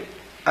beginning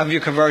of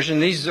your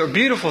conversion, these are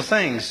beautiful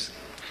things.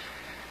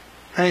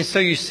 And so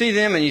you see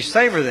them and you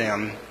savor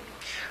them.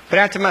 But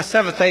after my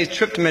 7th day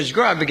trip to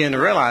Medjugorje, I began to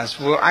realize,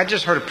 well, I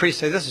just heard a priest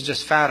say, this is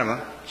just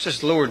Fatima. It's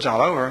just Lourdes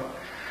all over.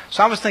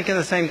 So I was thinking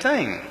the same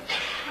thing.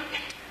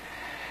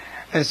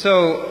 And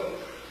so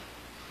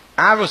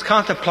I was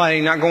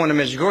contemplating not going to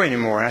Medjugorje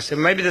anymore. And I said,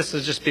 maybe this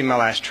will just be my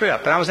last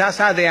trip. And I was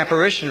outside the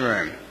apparition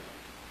room.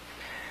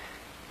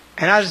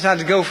 And I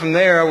decided to go from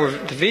there over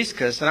to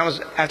Viscas. And I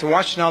was, after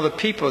watching all the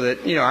people that,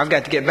 I've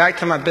got to get back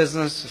to my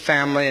business,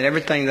 family, and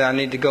everything that I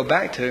need to go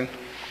back to.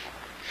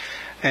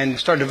 And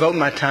started devoting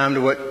my time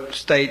to what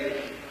state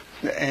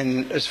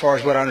and as far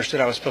as what I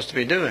understood I was supposed to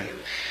be doing.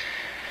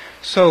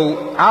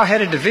 So I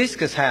headed to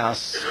Visca's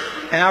house.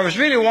 And I was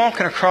really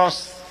walking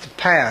across the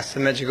pass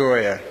in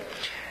Medjugorje.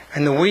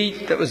 And the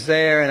wheat that was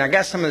there, and I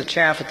got some of the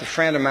chaff with a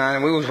friend of mine,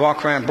 and we was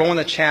walking around blowing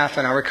the chaff,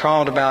 and I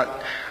recalled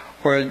about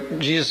where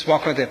Jesus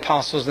walked with the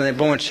apostles, and they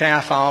blowing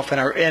chaff off,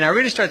 and I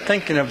really started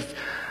thinking of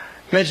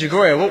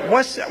Medjugorje. Well,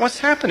 what's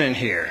happening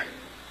here?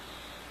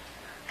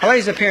 Our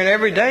Lady's appearing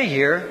every day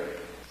here,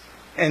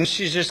 and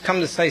she's just come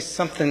to say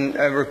something,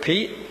 a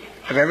repeat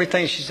of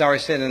everything she's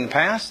already said in the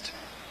past.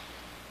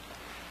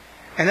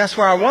 And that's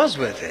where I was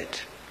with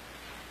it.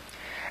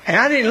 And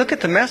I didn't look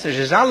at the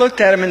messages. I looked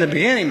at them in the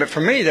beginning, but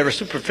for me, they were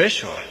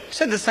superficial. It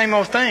said the same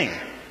old thing.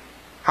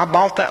 I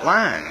bought that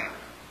line.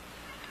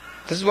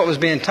 This is what was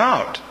being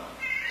taught.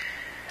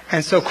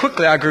 And so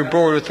quickly I grew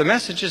bored with the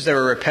messages. They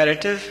were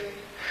repetitive,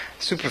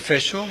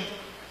 superficial.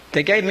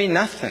 They gave me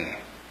nothing.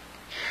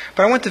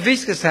 But I went to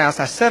Visca's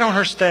house. I sat on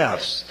her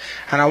steps,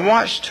 and I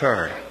watched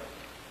her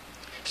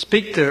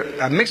speak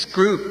to a mixed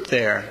group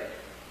there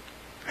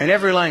in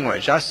every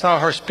language. I saw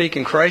her speak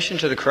in Croatian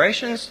to the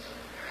Croatians.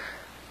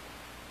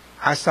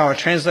 I saw a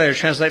translator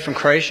translate from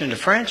Croatian to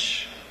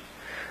French.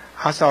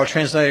 I saw a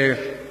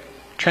translator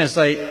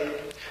translate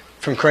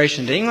from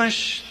Croatian to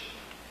English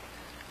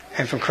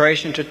and from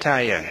Croatian to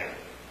Italian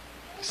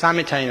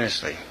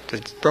simultaneously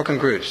to broken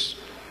groups.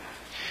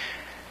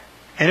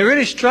 And it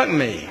really struck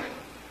me.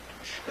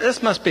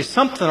 This must be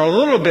something, a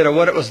little bit of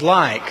what it was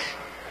like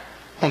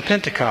on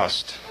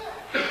Pentecost.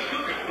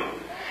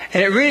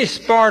 And it really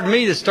spurred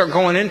me to start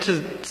going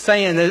into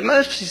saying there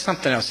must be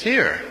something else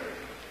here.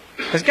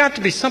 There's got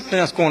to be something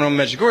else going on in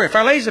Medjugorje. If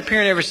Our Lady's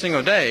appearing every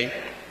single day,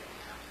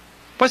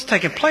 what's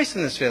taking place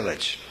in this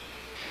village?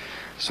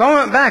 So I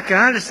went back and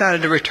I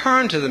decided to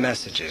return to the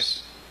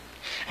messages.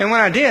 And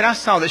when I did, I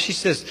saw that she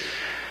says,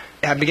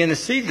 I began to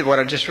see what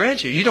I just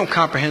read you. You don't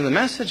comprehend the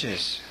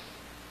messages.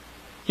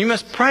 You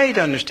must pray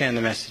to understand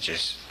the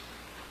messages.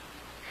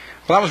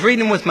 Well, I was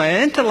reading them with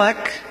my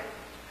intellect.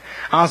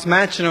 I was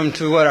matching them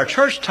to what our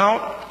church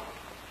taught.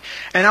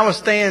 And I was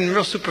staying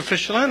real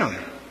superficial in them.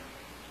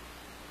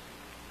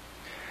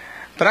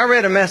 But I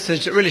read a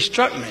message that really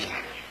struck me.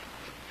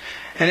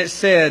 And it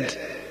said,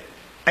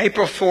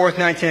 April 4th,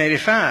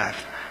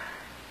 1985,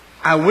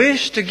 I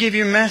wish to give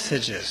you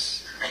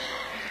messages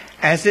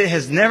as it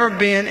has never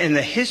been in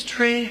the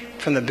history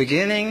from the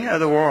beginning of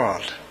the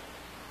world.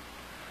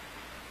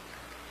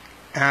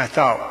 And I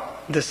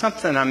thought, there's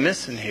something I'm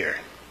missing here.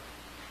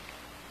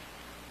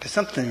 There's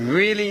something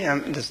really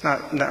that's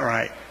not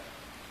right.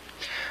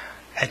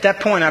 At that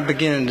point, I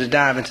began to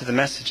dive into the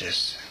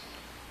messages.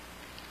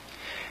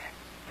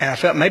 And I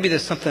felt maybe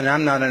there's something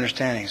I'm not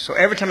understanding. So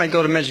every time I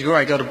go to Medjugorje,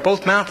 I go to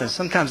both mountains,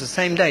 sometimes the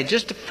same day,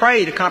 just to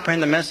pray to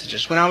comprehend the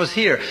messages. When I was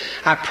here,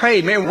 I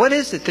prayed, Mary, what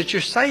is it that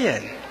you're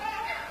saying?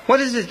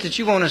 What is it that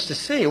you want us to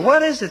see?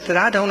 What is it that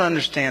I don't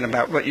understand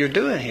about what you're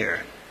doing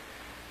here?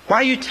 Why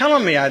are you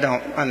telling me I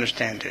don't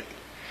understand it?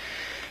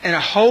 And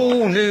a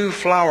whole new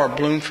flower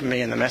bloomed for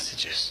me in the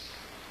messages.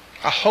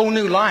 A whole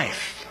new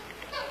life.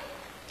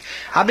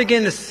 I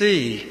began to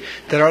see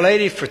that Our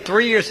Lady for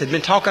 3 years had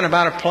been talking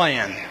about a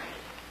plan.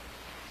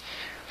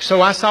 So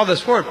I saw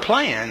this word,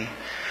 plan.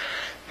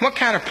 What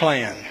kind of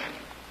plan?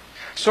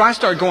 So I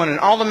started going in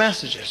all the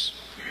messages.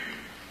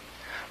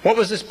 What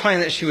was this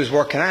plan that she was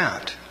working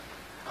out?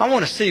 I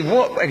want to see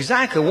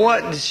exactly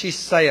what did she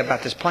say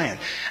about this plan.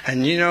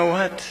 And you know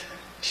what?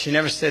 She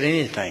never said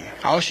anything.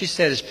 All she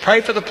said is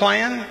pray for the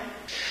plan.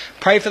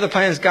 Pray for the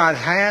plans God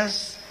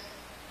has.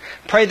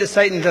 Pray that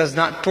Satan does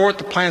not thwart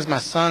the plans my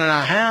son and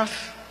I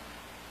have.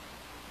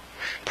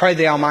 Pray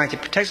the Almighty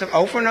protects us.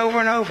 Over and over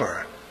and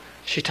over.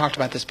 She talked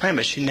about this plan,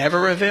 but she never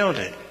revealed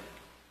it.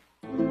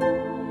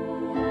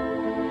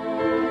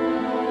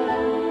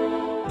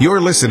 You're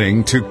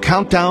listening to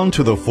Countdown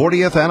to the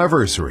 40th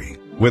Anniversary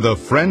with a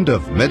Friend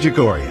of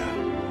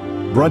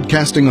Medjugorje.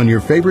 Broadcasting on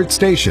your favorite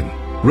station,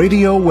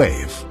 Radio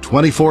Wave,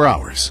 24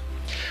 hours.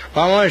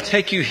 Well, I want to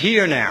take you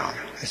here now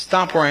and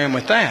stop where I am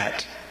with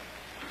that.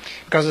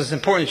 Because it's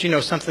important that you know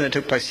something that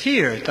took place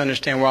here to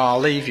understand where I'll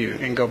leave you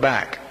and go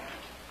back.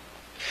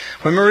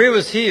 When Maria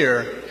was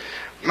here,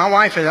 my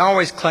wife had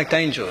always collected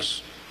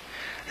angels.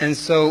 And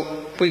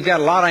so we've got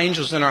a lot of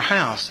angels in our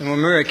house. And when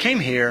Maria came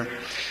here,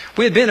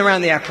 we had been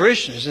around the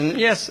apparitions. And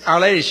yes, Our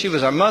Lady, she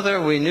was our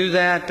mother. We knew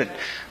that.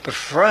 But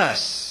for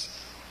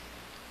us,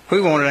 we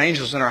wanted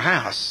angels in our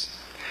house.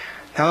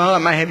 Now,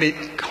 that might be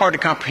hard to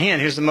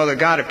comprehend. Here's the Mother of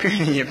God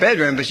appearing in your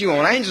bedroom, but you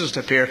want angels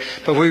to appear.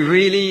 But we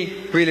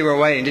really, really were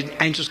waiting. Did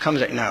angels come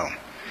today? No.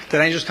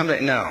 Did angels come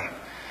today? No.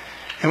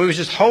 And we were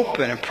just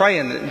hoping and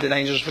praying that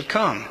angels would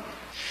come.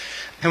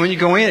 And when you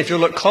go in, if you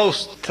look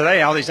close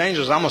today, all these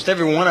angels, almost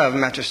every one of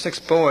them, after 6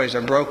 boys,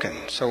 are broken.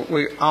 So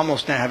we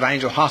almost now have an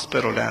angel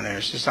hospital down there.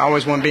 It's just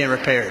always one being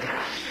repaired.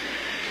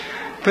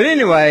 But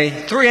anyway,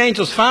 3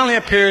 angels finally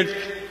appeared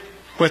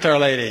with Our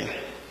Lady.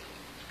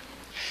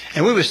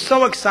 And we were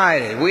so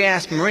excited. We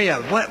asked Maria,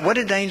 what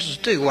did the angels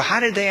do? Well, how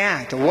did they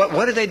act?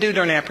 What did they do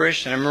during the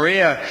apparition? And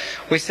Maria,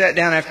 we sat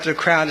down after the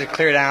crowd had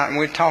cleared out, and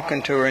we were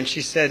talking to her, and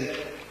she said,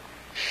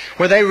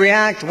 well, they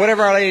react,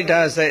 whatever Our Lady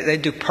does, they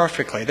do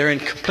perfectly. They're in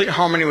complete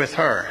harmony with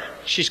her.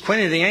 She's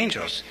Queen of the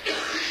angels.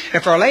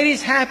 If Our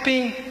Lady's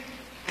happy,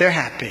 they're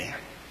happy.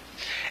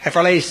 If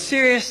Our Lady's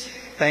serious,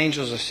 the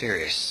angels are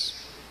serious.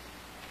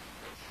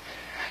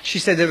 She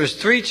said there was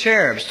 3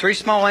 cherubs, 3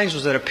 small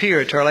angels that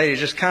appeared to Our Lady,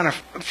 just kind of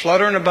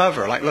fluttering above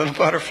her like little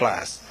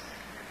butterflies.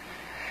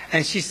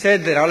 And she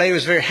said that Our Lady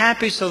was very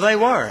happy, so they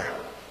were.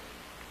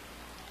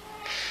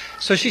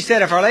 So she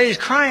said if Our Lady's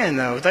crying,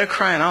 though, they're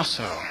crying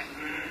also.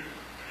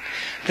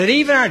 That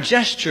even our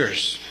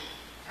gestures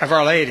of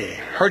Our Lady,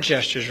 her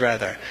gestures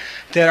rather,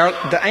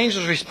 that the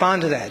angels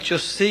respond to that. You'll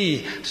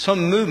see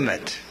some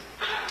movement.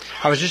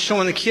 I was just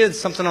showing the kids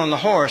something on the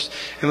horse,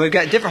 and we've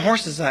got different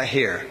horses out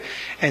here.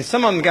 And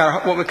some of them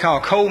got what we call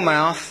a cold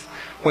mouth,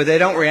 where they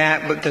don't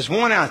react, but there's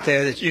one out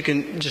there that you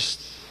can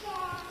just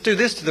do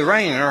this to the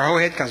rein and her whole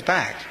head comes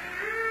back.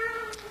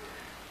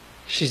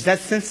 She's that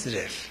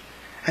sensitive.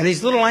 And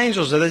these little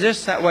angels are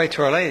just that way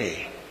to Our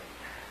Lady.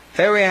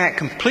 They react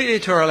completely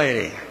to Our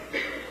Lady.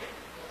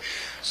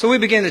 So we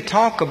began to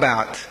talk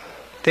about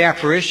the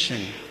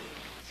apparition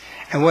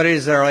and what it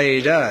is that Our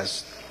Lady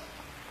does.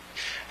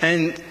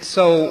 And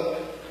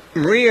so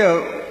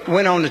Maria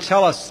went on to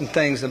tell us some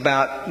things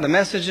about the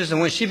messages, and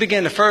when she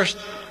began to first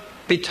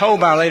be told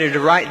by Our Lady to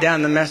write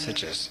down the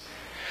messages,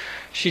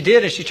 she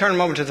did, and she turned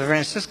them over to the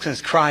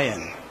Franciscans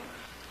crying.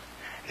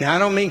 Now, I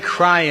don't mean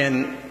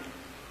crying,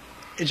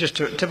 it's just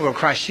a typical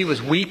cry. She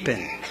was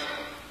weeping,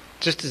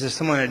 just as if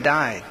someone had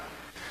died.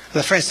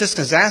 The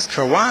Franciscans asked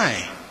her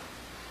why.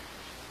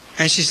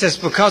 And she says,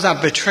 because I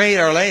betrayed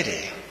Our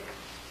Lady.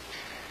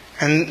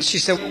 And she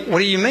said, what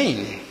do you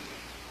mean?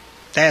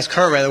 They asked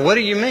her rather, what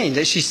do you mean?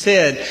 That she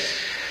said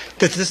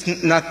that this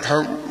is not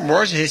her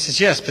words. He says,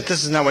 yes, but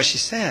this is not what she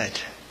said.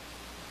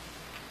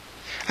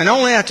 And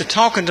only after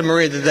talking to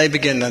Maria did they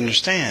begin to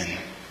understand.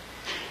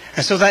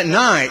 And so that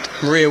night,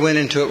 Maria went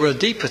into it real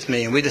deep with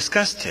me, and we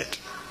discussed it.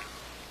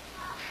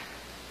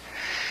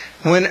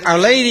 When Our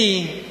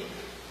Lady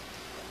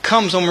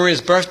comes on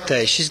Maria's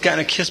birthday, she's gotten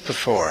a kiss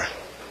before.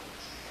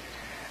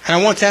 And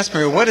I want to ask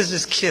Maria, what is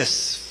this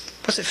kiss?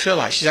 What's it feel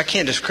like? She said, I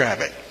can't describe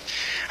it.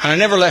 And I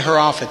never let her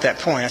off at that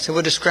point. I said,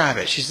 well, describe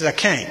it. She said, I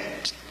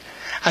can't.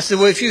 I said,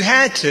 well, if you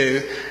had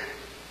to,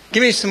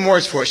 give me some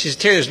words for it. She said,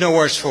 Terry, there's no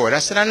words for it. I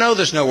said, I know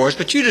there's no words,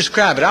 but you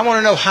describe it. I want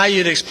to know how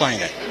you'd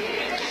explain it.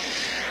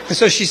 And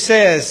so she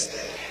says,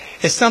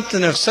 it's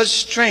something of such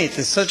strength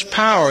and such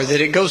power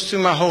that it goes through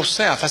my whole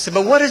self. I said,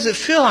 but what does it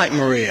feel like,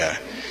 Maria?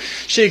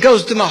 She said, it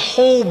goes through my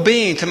whole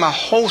being, to my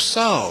whole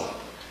soul.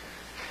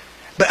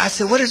 But I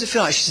said, what does it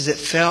feel like? She says, it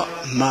felt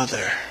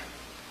mother.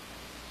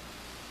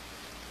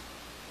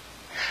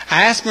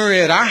 I asked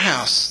Maria at our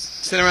house,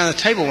 sitting around the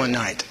table one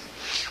night,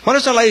 what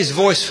does Our Lady's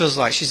voice feel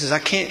like? She says, I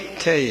can't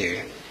tell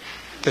you.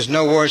 There's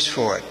no words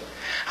for it.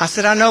 I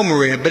said, I know,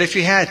 Maria, but if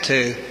you had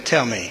to,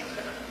 tell me.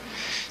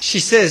 She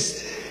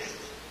says,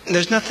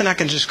 there's nothing I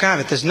can describe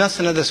it. There's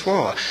nothing of this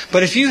world.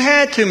 But if you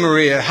had to,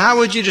 Maria, how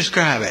would you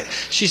describe it?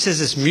 She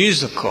says, it's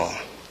musical.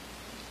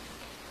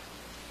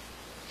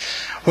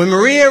 When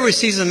Maria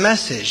receives a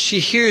message, she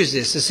hears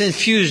this. It's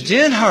infused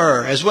in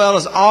her as well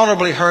as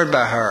audibly heard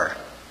by her.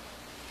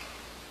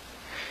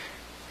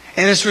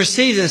 And it's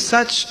received in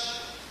such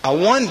a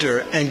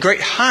wonder and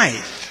great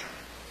height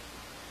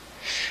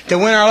that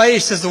when Our Lady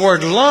says the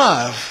word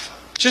love,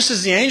 just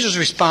as the angels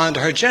respond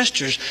to her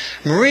gestures,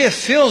 Maria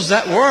feels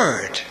that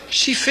word.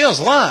 She feels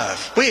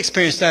love. We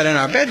experienced that in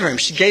our bedroom.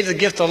 She gave the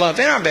gift of love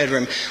in our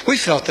bedroom. We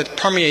felt it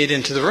permeate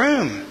into the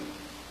room.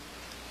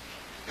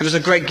 It was a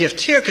great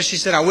gift here because she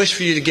said, I wish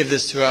for you to give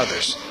this to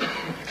others.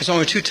 There's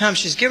only 2 times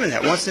she's given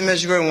that. Once in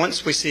Medjugorje and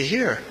once we see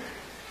here.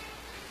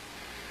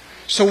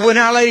 So when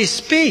Our Lady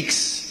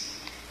speaks,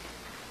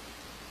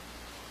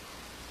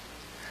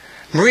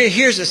 Maria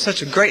hears at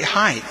such a great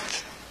height,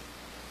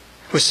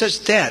 with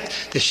such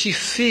depth, that she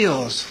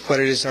feels what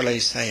it is Our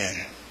Lady's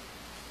saying.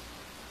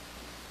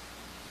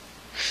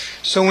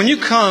 So when you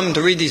come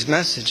to read these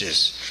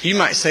messages, you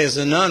might say, as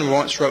a nun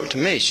once wrote to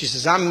me, she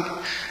says, I'm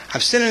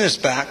sending this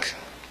back.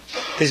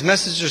 These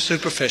messages are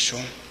superficial.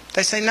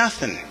 They say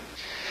nothing.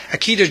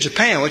 Akita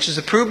Japan, which is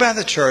approved by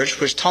the church,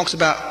 which talks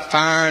about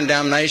fire and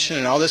damnation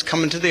and all this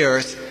coming to the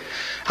earth,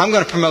 I'm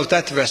going to promote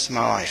that the rest of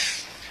my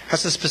life.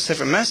 That's a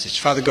specific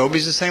message. Father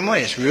Gobi's the same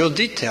way. It's real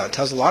detailed. It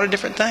tells a lot of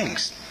different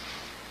things.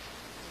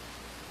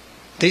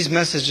 These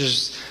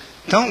messages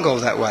don't go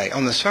that way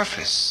on the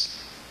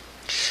surface.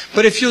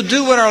 But if you'll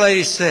do what Our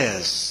Lady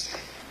says,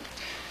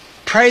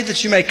 pray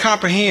that you may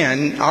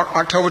comprehend,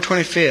 October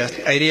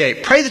 25th,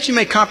 88, pray that you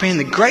may comprehend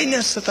the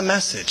greatness of the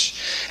message.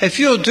 If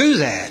you'll do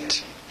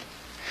that,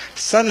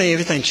 suddenly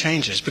everything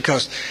changes,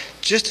 because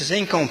just as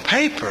ink on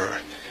paper,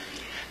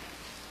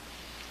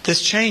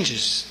 this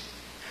changes.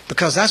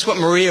 Because that's what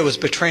Maria was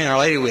betraying Our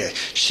Lady with.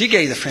 She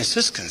gave the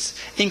Franciscans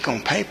ink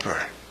on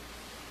paper.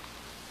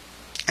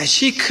 And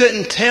she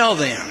couldn't tell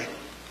them.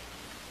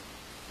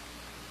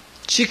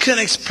 She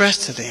couldn't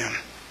express to them.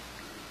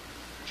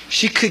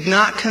 She could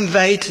not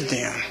convey to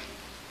them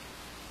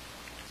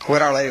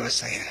what Our Lady was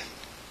saying.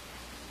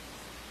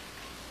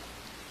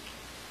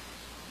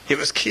 It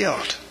was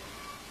killed.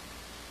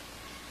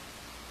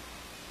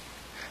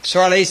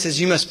 So Our Lady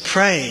says, you must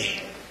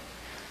pray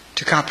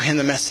to comprehend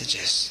the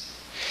messages.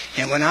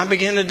 And when I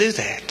begin to do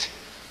that,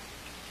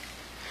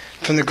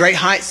 from the great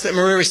heights that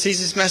Maria receives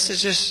these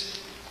messages,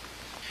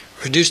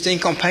 reduced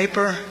ink on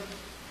paper,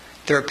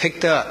 they were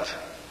picked up.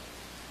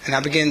 And I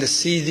began to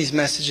see these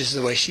messages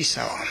the way she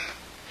saw them.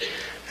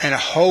 And a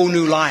whole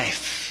new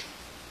life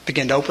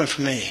began to open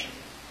for me.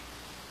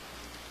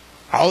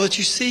 All that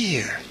you see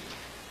here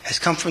has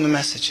come from the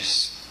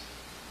messages.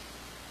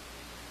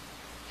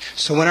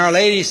 So when Our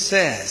Lady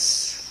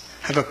says,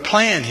 I have a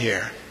plan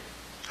here,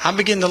 I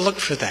begin to look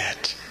for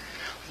that.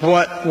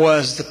 What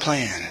was the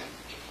plan?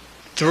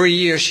 3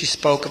 years she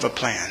spoke of a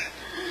plan.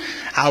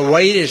 I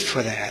waited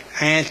for that.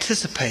 I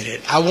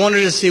anticipated. I wanted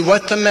to see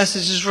what the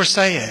messages were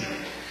saying.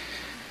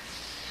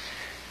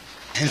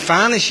 And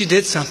finally she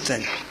did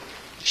something.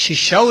 She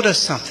showed us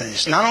something.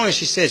 It's not only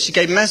she said, she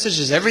gave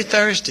messages every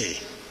Thursday.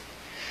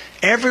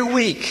 Every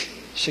week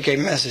she gave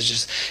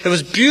messages. It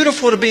was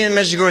beautiful to be in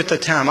Medjugorje at the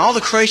time. All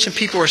the Croatian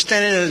people were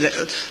standing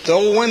there. The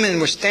old women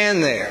were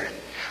standing there,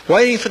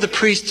 waiting for the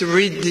priest to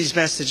read these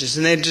messages,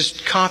 and they'd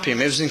just copy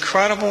them. It was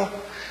incredible.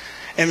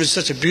 And it was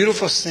such a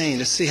beautiful scene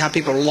to see how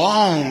people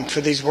longed for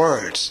these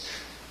words,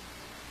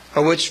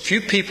 of which few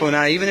people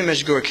now, even in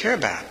Medjugorje, care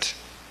about,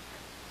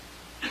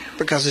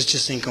 because it's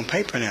just ink on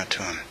paper now to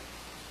them.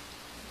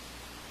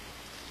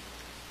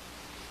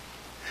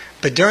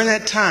 But during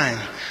that time,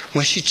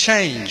 when she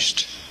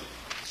changed,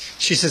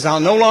 she says, I'll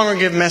no longer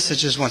give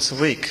messages once a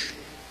week.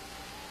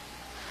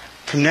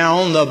 From now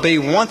on, they'll be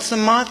once a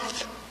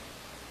month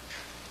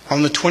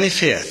on the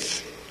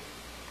 25th.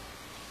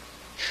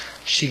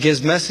 She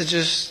gives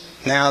messages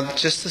now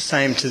just the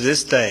same to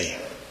this day.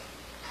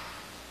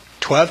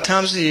 12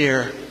 times a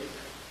year,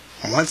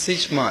 once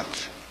each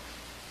month.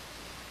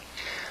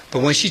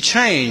 But when she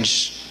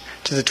changed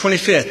to the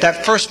 25th,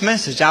 that first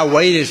message, I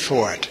waited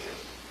for it.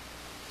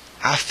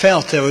 I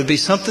felt there would be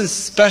something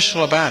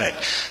special about it,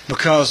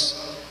 because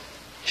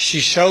she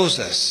shows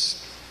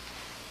us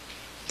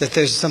that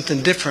there's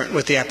something different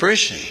with the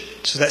apparition.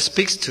 So that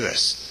speaks to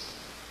us.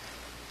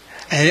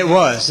 And it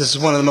was. This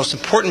is one of the most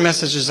important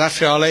messages I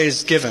feel Our Lady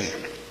has given.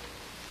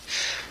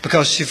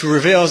 Because she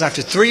reveals,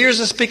 after 3 years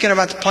of speaking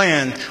about the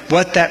plan,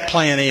 what that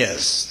plan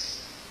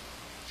is.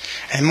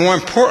 And more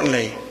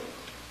importantly,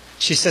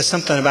 she says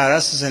something about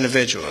us as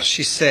individuals.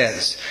 She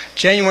says,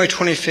 January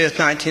 25th,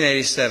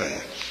 1987,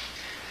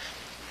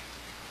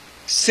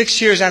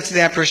 6 years after the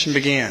apparition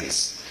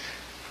begins,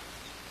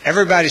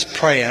 everybody's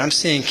praying. I'm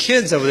seeing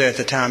kids over there at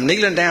the time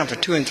kneeling down for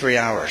 2 and 3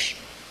 hours.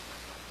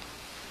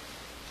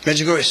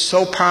 Medjugorje is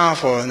so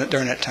powerful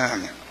during that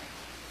time.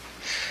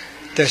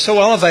 They're so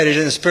elevated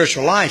in the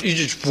spiritual life, you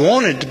just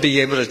wanted to be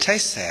able to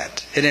taste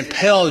that. It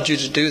impelled you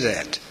to do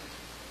that.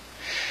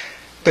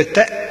 But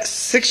that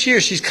 6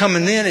 years she's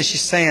coming in and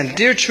she's saying,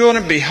 dear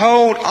children,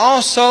 behold,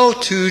 also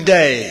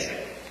today,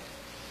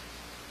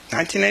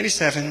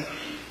 1987,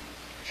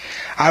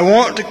 I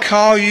want to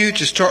call you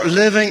to start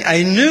living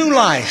a new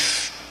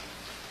life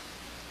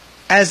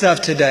as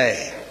of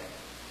today.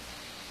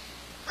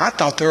 I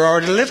thought they were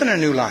already living a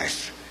new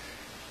life.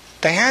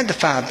 They had the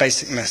 5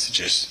 basic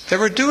messages. They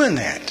were doing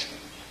that.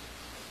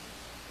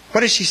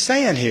 What is she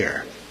saying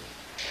here?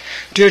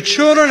 Dear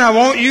children, I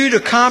want you to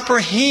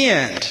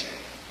comprehend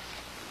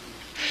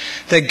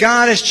that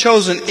God has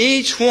chosen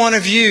each one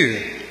of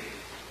you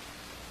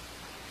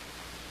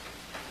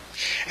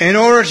in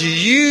order to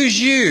use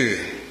you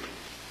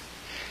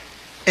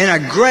in a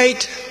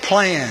great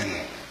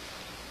plan.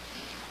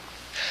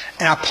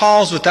 And I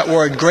pause with that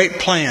word, great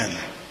plan.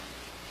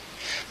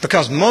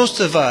 Because most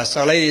of us,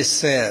 Our Lady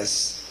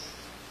says,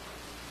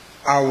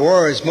 our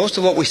words, most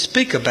of what we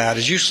speak about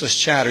is useless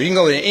chatter. You can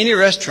go to any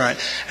restaurant,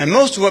 and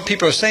most of what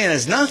people are saying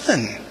is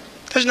nothing.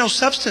 There's no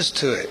substance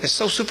to it. It's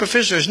so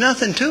superficial, there's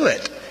nothing to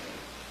it.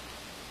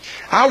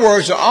 Our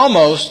words are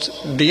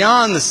almost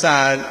beyond the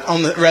side,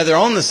 on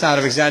the side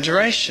of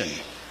exaggeration.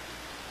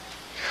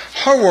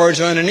 Her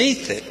words are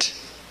underneath it.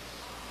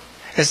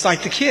 It's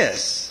like the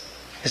kiss.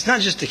 It's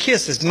not just a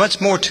kiss, there's much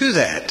more to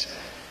that.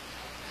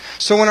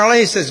 So when Our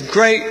Lady says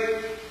great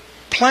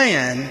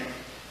plan,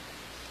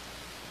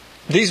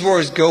 these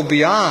words go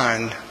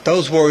beyond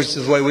those words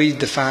the way we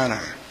define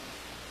them.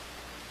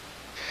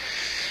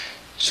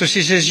 So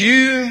she says,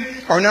 you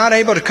are not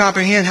able to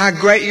comprehend how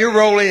great your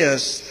role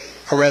is.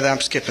 Or rather, I'm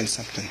skipping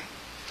something.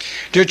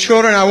 Dear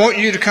children, I want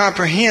you to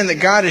comprehend that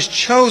God has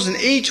chosen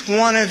each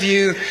one of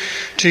you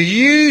to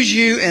use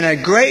you in a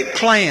great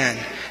plan.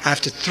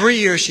 After 3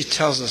 years, she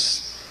tells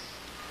us,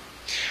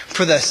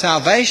 for the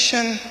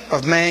salvation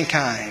of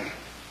mankind.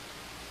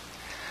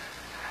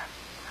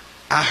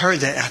 I heard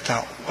that and I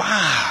thought,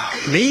 wow,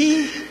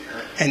 me,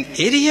 an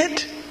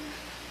idiot,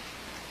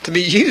 to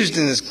be used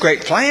in this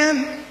great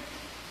plan?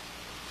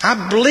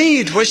 I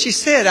believed what she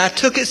said. I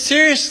took it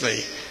seriously.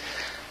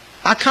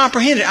 I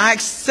comprehended. I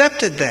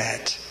accepted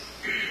that.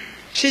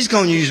 She's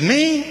going to use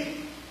me,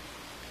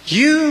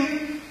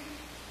 you.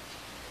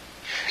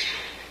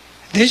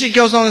 Then she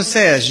goes on and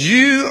says,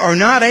 you are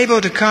not able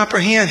to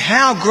comprehend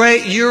how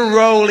great your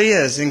role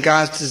is in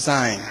God's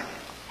design.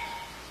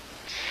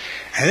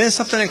 And then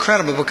something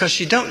incredible, because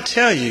she don't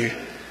tell you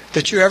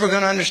that you're ever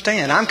going to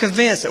understand. I'm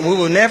convinced that we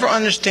will never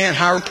understand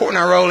how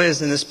important our role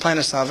is in this plan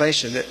of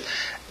salvation. That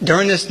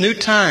during this new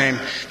time,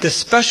 this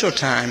special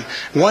time,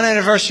 one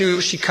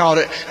anniversary, she called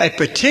it a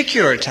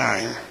particular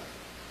time,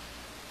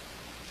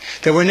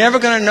 that we're never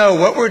going to know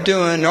what we're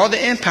doing nor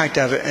the impact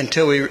of it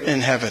until we're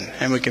in heaven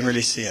and we can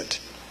really see it.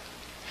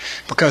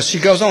 Because she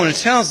goes on and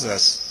tells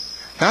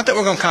us, not that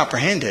we're going to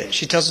comprehend it,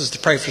 she tells us to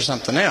pray for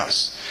something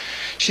else.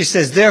 She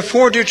says,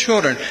 therefore, dear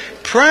children,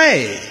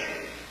 pray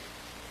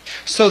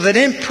so that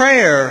in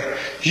prayer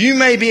you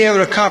may be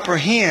able to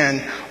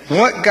comprehend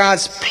what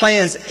God's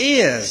plans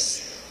is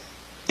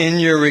in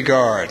your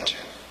regard.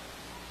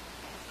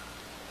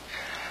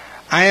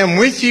 I am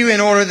with you in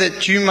order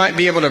that you might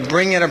be able to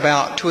bring it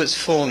about to its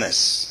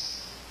fullness.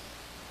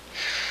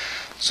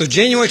 So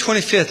January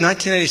 25th,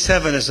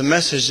 1987 is a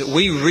message that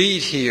we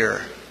read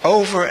here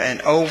over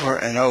and over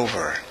and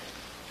over.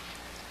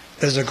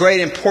 There's a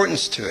great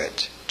importance to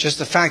it. Just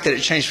the fact that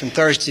it changed from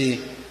Thursday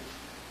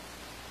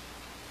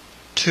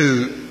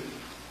to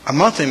a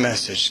monthly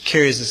message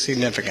carries a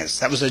significance.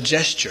 That was a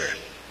gesture.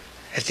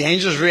 If the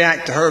angels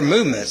react to her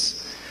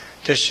movements,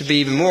 there should be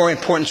even more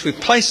importance we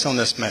place on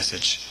this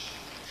message.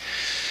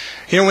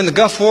 You know, when the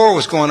Gulf War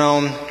was going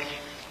on,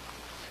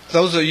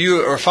 those of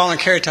you who were following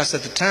Caritas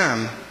at the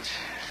time,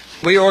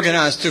 we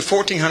organized through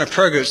 1,400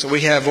 prayer groups that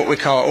we have what we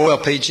call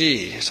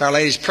OLPG. It's Our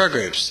Lady's prayer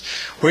groups.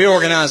 We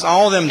organized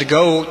all of them to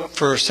go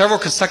for several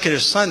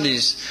consecutive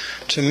Sundays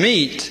to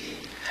meet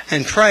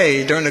and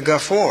pray during the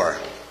Gulf War.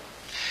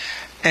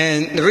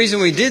 And the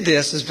reason we did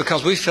this is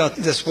because we felt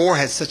this war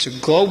had such a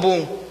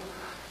global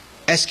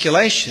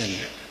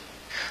escalation,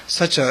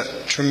 such a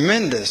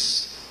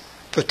tremendous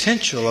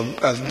potential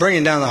of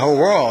bringing down the whole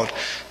world,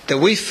 that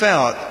we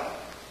felt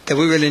that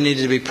we really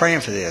needed to be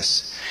praying for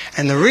this.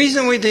 And the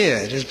reason we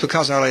did is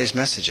because of Our Lady's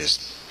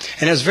messages.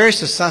 And it was very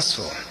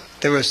successful.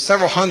 There were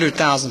several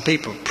 100,000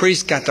 people.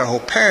 Priests got their whole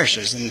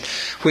parishes, and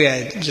we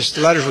had just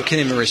letters we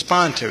couldn't even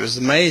respond to. It was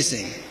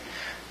amazing.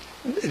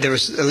 There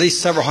was at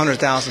least several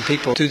 100,000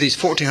 people through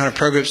these 1,400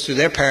 prayer groups, through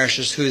their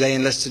parishes, who they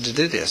enlisted to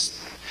do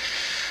this.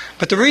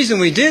 But the reason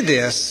we did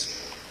this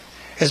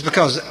is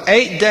because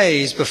 8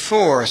 days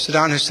before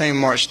Saddam Hussein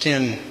marched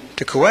in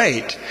to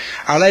Kuwait,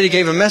 Our Lady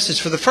gave a message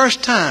for the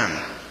first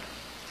time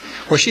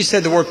where she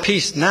said the word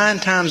peace 9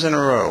 times in a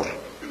row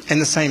in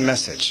the same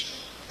message.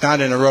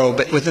 Not in a row,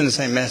 but within the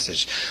same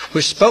message,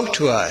 which spoke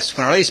to us.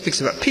 When Our Lady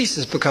speaks about peace,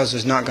 it's because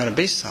there's not going to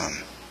be some.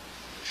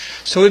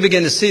 So we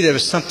began to see there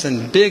was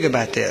something big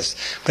about this.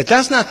 But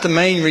that's not the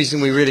main reason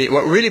what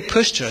really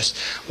pushed us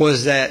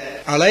was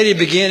that Our Lady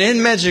began in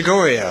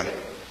Medjugorje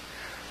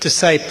to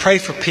say, pray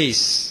for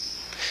peace.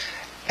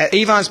 At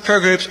Yvonne's prayer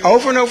groups,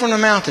 over and over on the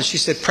mountain, she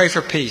said, pray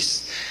for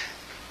peace.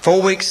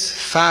 4 weeks,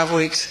 5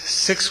 weeks,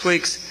 6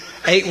 weeks,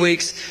 8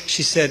 weeks,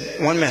 she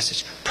said one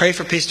message: pray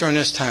for peace during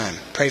this time.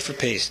 Pray for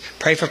peace.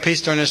 Pray for peace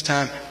during this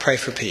time. Pray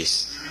for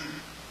peace.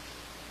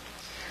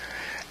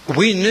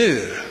 We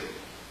knew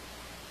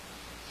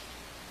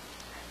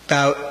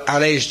about Our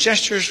Lady's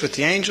gestures with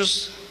the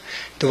angels,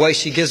 the way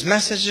she gives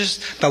messages,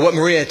 by what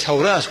Maria had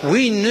told us.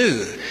 We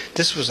knew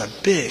this was a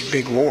big,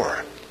 big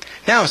war.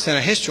 Now it's in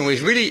our history and we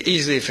really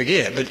easily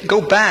forget. But go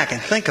back and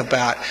think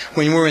about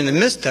when we were in the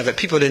midst of it,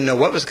 people didn't know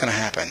what was going to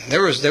happen.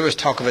 There was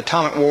talk of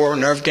atomic war,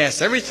 nerve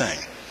gas, everything.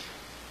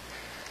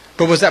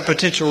 But was that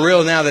potential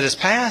real now that it's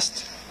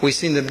past? We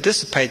seem to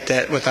dissipate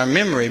that with our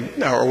memory,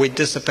 or we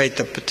dissipate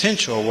the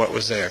potential of what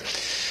was there.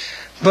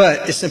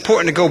 But it's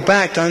important to go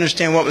back to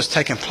understand what was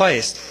taking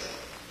place.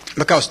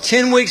 Because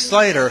 10 weeks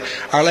later,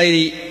 Our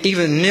Lady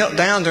even knelt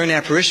down during the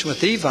apparition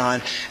with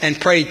Yvonne and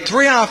prayed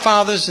 3 Our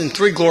Fathers and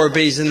 3 Glory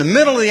Bees in the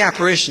middle of the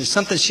apparition,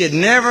 something she had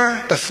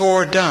never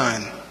before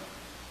done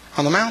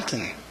on the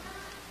mountain.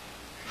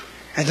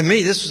 And to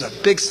me, this was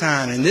a big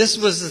sign, and this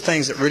was the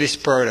things that really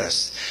spurred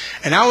us.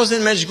 And I was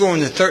in Medjugorje in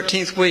the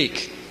 13th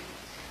week,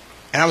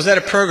 and I was at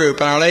a prayer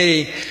group, and Our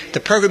Lady, the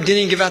prayer group didn't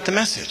even give out the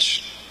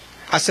message.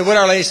 I said, what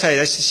did Our Lady say?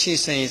 They said, she didn't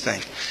say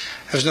anything.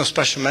 There was no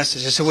special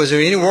message. I said, was there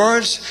any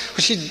words?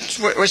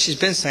 What she's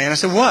been saying. I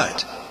said,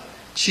 what?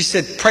 She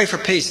said, pray for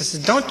peace. I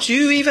said, don't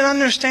you even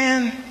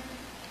understand?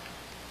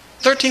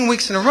 13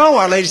 weeks in a row,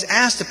 Our Lady's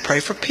asked to pray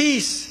for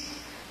peace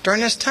during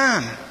this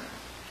time.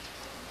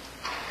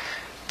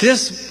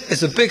 This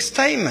is a big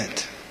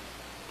statement.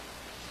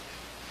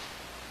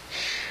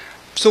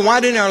 So why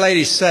didn't Our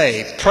Lady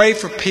say, pray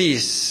for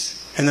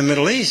peace in the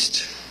Middle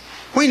East?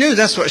 We knew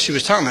that's what she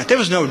was talking about. There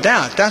was no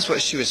doubt that's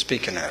what she was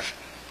speaking of.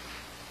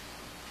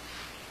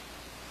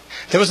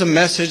 There was a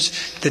message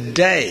the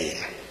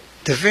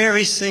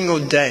very single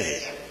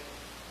day,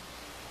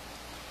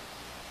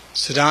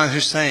 Saddam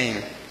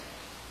Hussein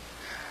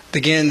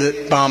began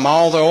to bomb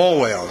all the oil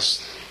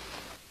wells,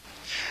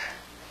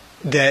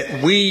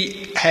 that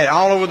we had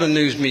all over the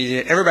news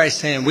media, everybody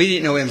saying we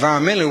didn't know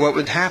environmentally what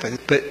would happen.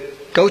 But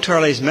go to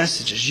Our Lady's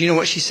messages. You know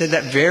what she said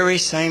that very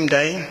same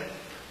day?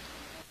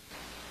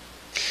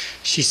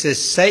 She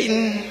says,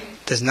 Satan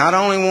does not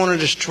only want to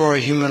destroy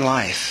human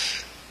life,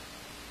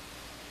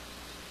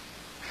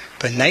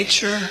 but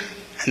nature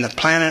and the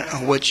planet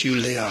on which you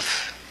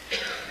live.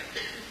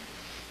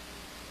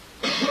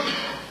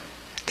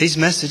 These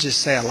messages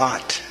say a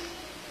lot,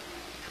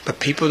 but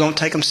people don't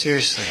take them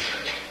seriously.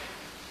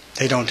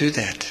 They don't do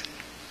that.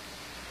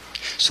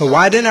 So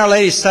why didn't Our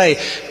Lady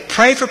say,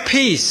 pray for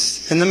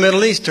peace in the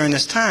Middle East during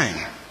this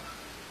time?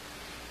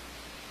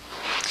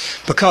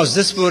 Because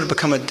this would have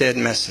become a dead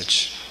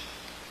message.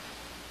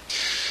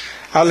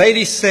 Our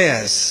Lady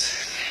says,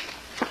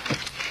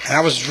 and I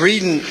was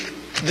reading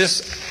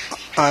this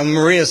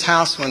Maria's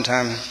house one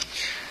time.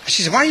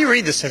 She said, why do you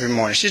read this every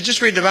morning? She said,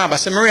 just read the Bible. I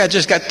said, Maria, I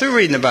just got through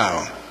reading the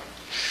Bible.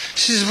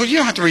 She says, well, you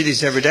don't have to read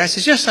these every day. I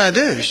said, yes, I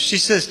do. She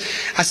says,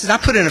 I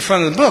put it in the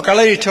front of the book. Our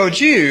Lady told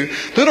you,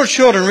 little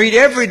children read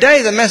every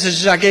day the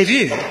messages I gave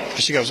you. And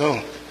she goes,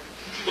 oh.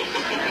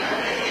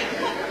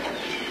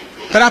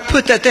 But I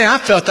put that there. I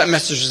felt that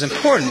message was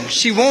important.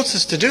 She wants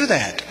us to do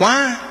that.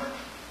 Why?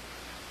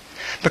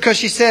 Because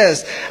she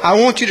says, I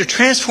want you to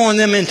transform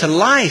them into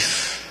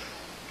life.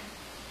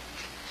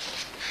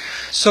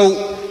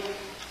 So,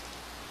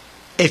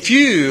 if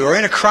you are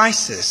in a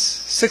crisis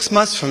 6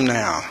 months from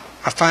now,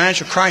 a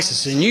financial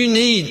crisis, and you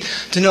need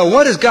to know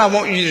what does God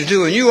want you to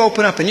do, and you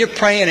open up and you're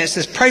praying, and it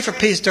says pray for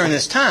peace during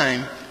this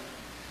time,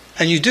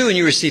 and you do and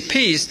you receive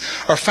peace,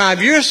 or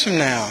 5 years from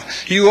now,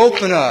 you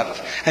open up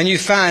and you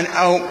find,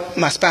 oh,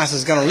 my spouse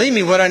is going to leave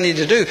me, what I need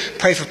to do,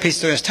 pray for peace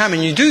during this time,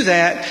 and you do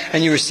that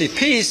and you receive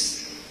peace.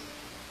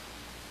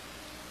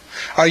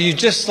 Or you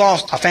just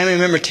lost a family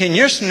member 10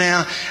 years from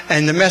now,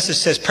 and the message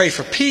says pray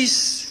for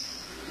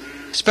peace,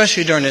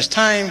 especially during this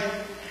time,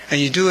 and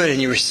you do it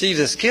and you receive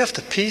this gift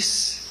of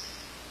peace.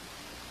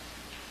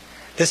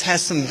 This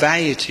has some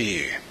value to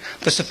you.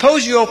 But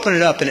suppose you open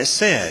it up and it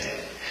said,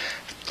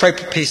 pray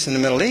for peace in the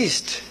Middle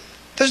East.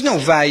 There's no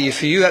value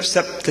for you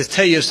except to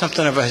tell you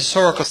something of a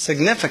historical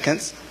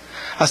significance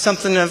or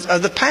something of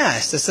the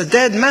past. It's a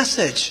dead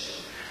message.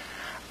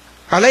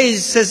 Our Lady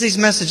says these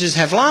messages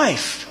have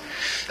life.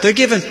 They're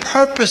given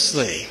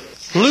purposely,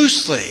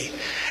 loosely,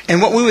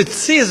 in what we would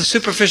see as a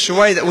superficial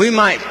way, that we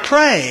might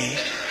pray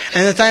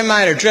and that they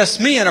might address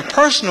me in a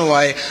personal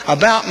way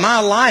about my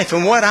life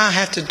and what I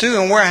have to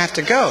do and where I have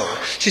to go.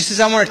 She says,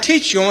 I want to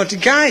teach you, I want to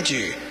guide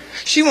you.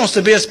 She wants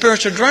to be a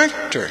spiritual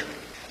director.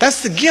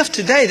 That's the gift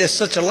today. There's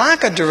such a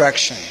lack of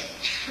direction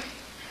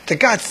that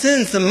God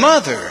sends the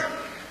mother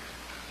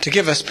to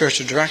give us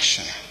spiritual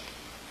direction.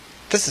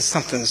 This is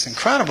something that's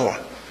incredible.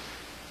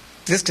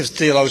 This gives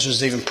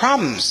theologians even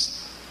problems.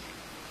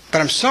 But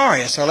I'm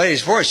sorry, it's Our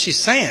Lady's words. She's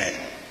saying it.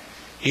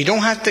 You don't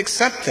have to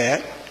accept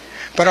that.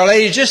 But Our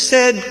Lady just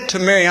said to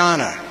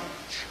Mariana,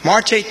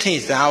 March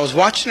 18th, I was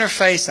watching her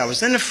face, I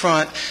was in the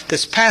front,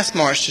 this past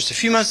March, just a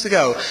few months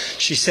ago,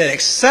 she said,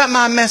 accept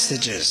my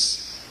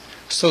messages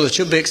so that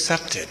you'll be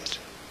accepted.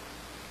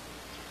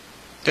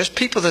 There's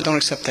people that don't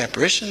accept the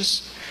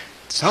apparitions.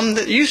 Some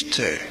that used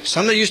to.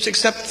 Some that used to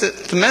accept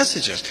the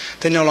messages.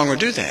 They no longer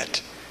do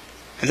that.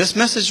 And this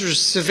message was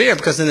severe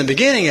because in the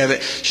beginning of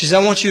it, she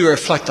said, I want you to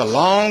reflect a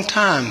long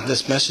time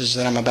this message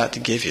that I'm about to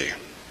give you.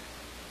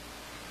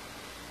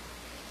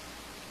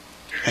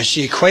 And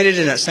she equated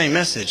in that same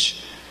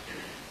message,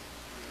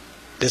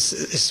 this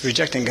is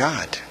rejecting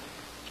God.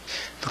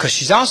 Because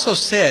she's also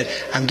said,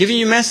 I'm giving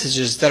you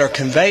messages that are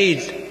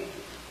conveyed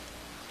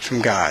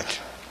from God.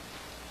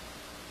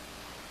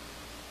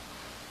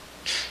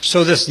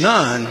 So this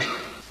nun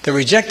that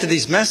rejected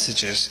these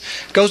messages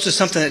goes to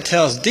something that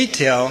tells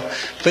detail,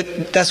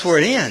 but that's where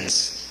it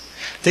ends.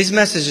 These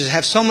messages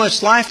have so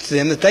much life to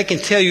them that they can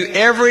tell you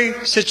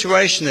every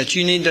situation that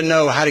you need to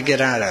know how to get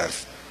out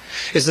of.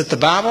 Is it the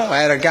Bible? I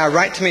had a guy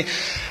write to me,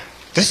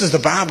 this is the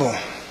Bible.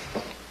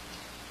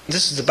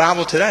 This is the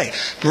Bible today.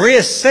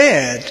 Maria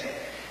said,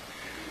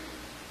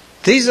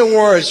 these are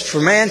words for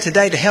man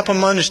today to help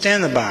him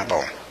understand the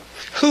Bible.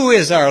 Who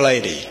is Our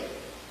Lady?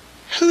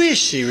 Who is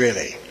she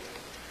really?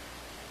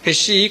 Is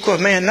she equal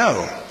with man?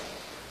 No.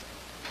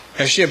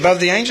 Is she above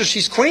the angels?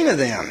 She's queen of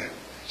them.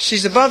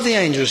 She's above the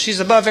angels. She's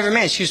above every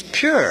man. She's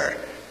pure.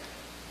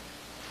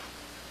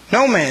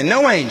 No man,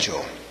 no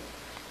angel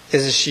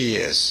is as she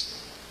is.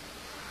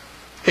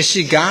 Is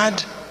she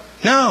God?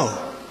 No.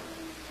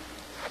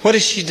 What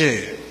does she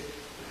do?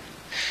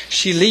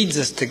 She leads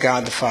us to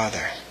God the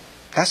Father.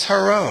 That's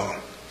her role.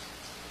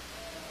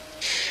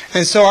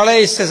 And so Our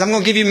Lady says, I'm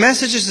going to give you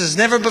messages as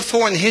never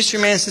before in the history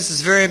of man since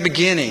its very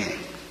beginning.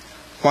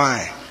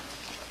 Why?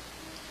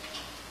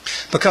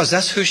 Because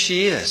that's who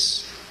she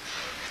is.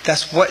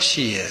 That's what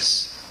she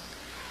is.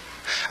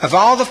 Of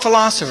all the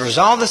philosophers,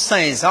 all the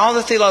saints, all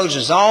the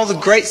theologians, all the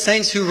great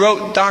saints who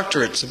wrote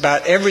doctorates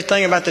about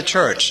everything about the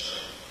church,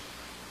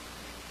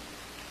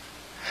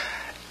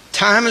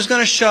 time is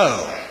going to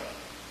show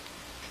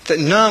that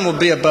none will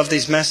be above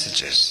these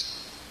messages.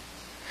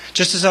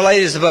 Just as Our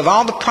Lady is above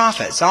all the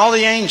prophets, all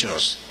the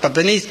angels, but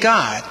beneath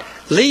God,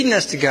 leading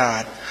us to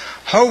God,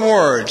 her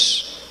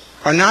words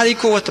are not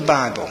equal with the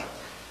Bible.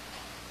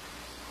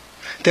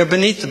 They're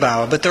beneath the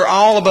Bible, but they're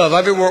all above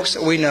every works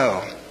that we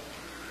know.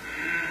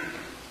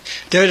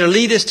 They're to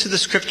lead us to the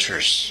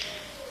Scriptures.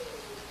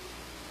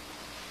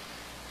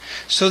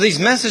 So these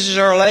messages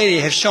of Our Lady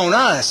have shown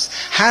us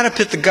how to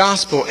put the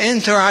gospel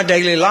into our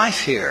daily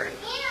life here.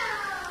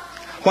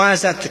 Why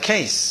is that the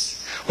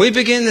case? We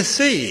begin to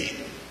see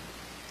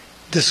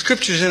the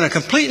Scriptures in a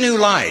complete new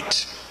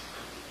light.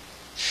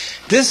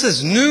 This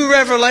is new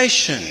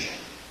revelation.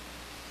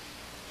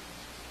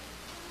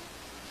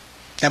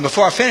 Now,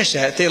 before I finish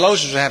that,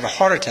 theologians will have a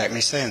heart attack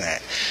me saying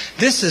that.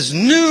 This is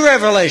new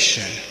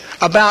revelation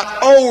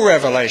about old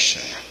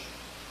revelation.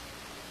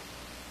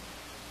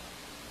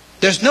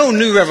 There's no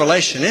new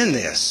revelation in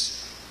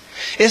this.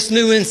 It's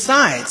new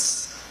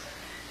insights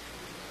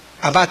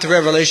about the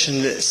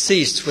revelation that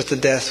ceased with the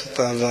death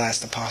of the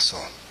last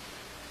apostle.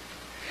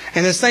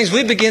 And there's things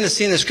we begin to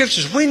see in the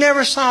Scriptures we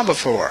never saw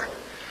before.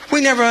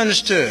 We never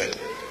understood.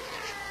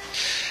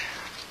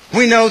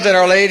 We know that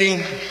Our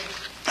Lady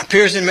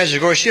appears in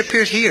Medjugorje. She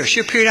appeared here. She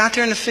appeared out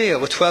there in the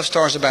field with 12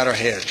 stars about her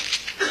head.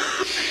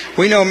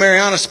 We know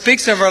Mariana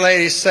speaks of Our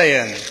Lady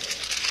saying,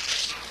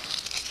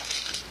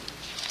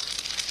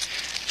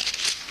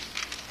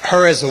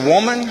 her as a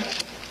woman.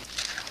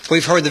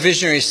 We've heard the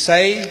visionaries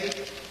say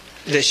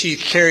that she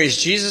carries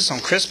Jesus on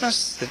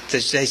Christmas, that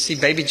they see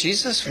baby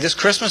Jesus. This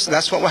Christmas,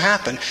 that's what will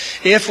happen.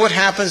 If what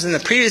happens in the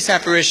previous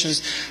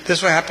apparitions,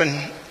 this will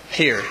happen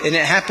here. And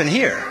it happened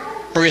here.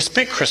 Maria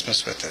spent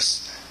Christmas with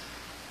us.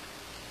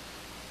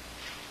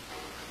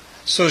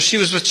 So she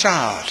was with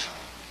child.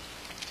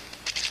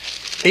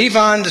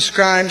 Ivan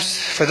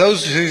describes, for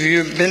those of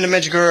you who've been to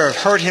Medjugorje or have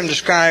heard him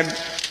describe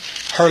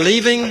her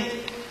leaving,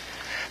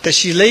 that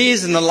she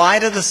leaves in the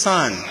light of the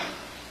sun.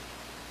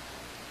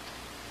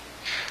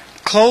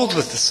 Clothed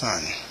with the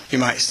sun, you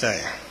might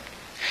say.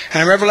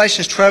 And in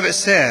Revelation 12 it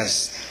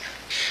says,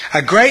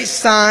 a great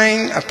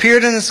sign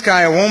appeared in the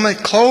sky, a woman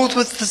clothed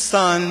with the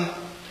sun,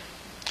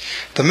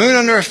 the moon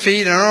under her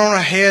feet, and on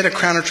her head a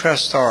crown of 12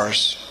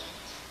 stars.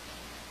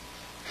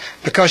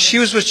 Because she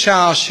was with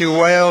child, she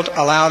wailed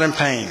aloud in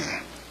pain.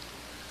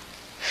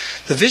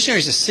 The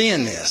visionaries are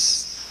seeing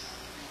this.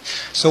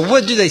 So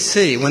what do they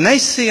see? When they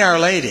see Our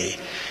Lady,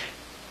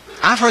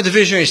 I've heard the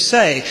visionaries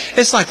say,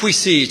 it's like we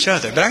see each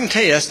other. But I can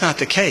tell you that's not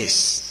the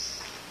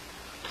case.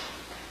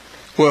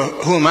 Well,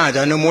 who am I? Do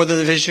I know more than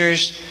the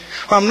visionaries?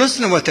 Well, I'm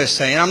listening to what they're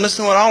saying. I'm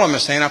listening to what all of them are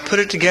saying. I put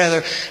it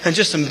together and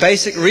just some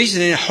basic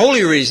reasoning,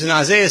 holy reason.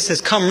 Isaiah says,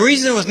 come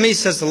reason with me,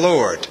 says the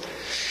Lord.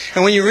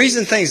 And when you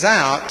reason things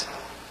out,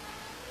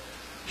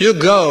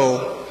 you'll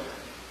go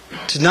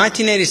to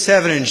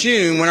 1987 in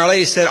June when Our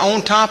Lady said,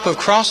 on top of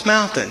Cross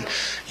Mountain,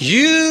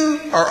 you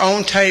are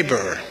on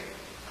Tabor.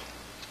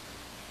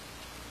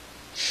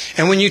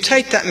 And when you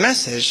take that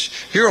message,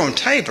 you're on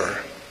Tabor.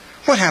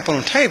 What happened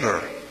on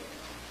Tabor?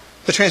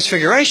 The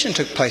Transfiguration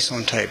took place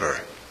on Tabor.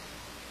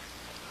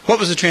 What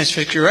was the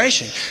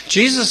Transfiguration?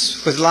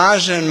 Jesus with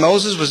Elijah and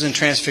Moses was in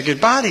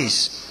transfigured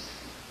bodies.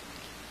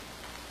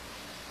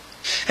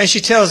 And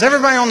she tells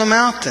everybody on the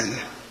mountain,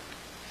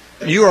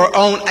 you are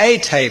on a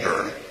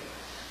Tabor.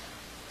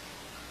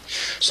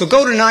 So go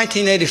to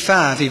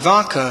 1985.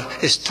 Ivanka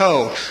is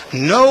told,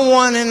 no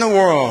one in the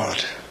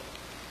world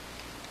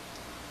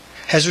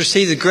has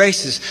received the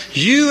graces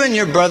you and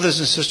your brothers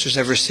and sisters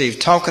have received,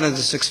 talking of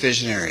the 6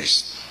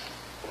 visionaries.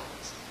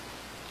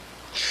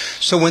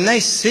 So when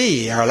they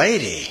see Our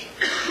Lady,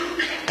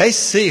 They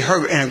see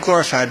her in a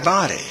glorified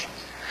body.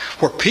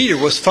 Where Peter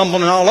was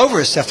fumbling all over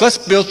himself. Let's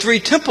build 3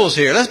 temples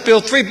here. Let's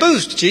build 3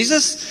 booths,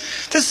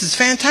 Jesus. This is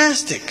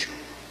fantastic.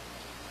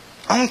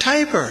 On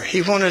Tabor,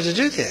 he wanted to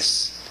do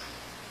this.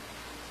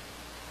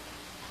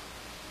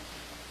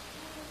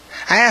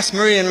 I asked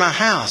Maria in my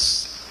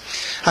house.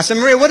 I said,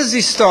 Maria, what does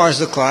these stars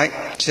look like?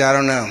 She said, I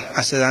don't know.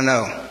 I said, I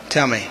know.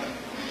 Tell me.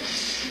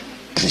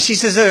 She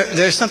says,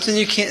 there's something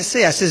you can't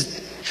see. I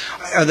says,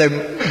 are they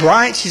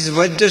bright? She says,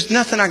 well, there's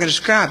nothing I can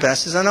describe it. I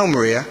says, I know,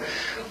 Maria.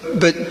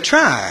 But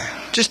try.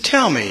 Just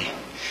tell me.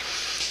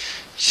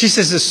 She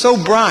says, it's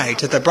so bright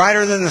that they're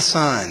brighter than the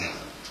sun.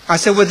 I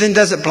said, well, then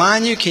does it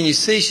blind you? Can you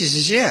see? She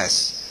says,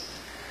 yes.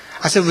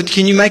 I said, well,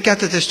 can you make out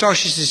that they're stars?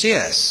 She says,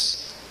 yes.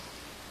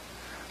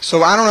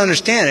 So I don't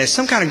understand it. It's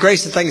some kind of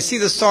grace that they can see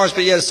the stars,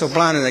 but yet it's so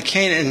blind and they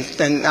can't.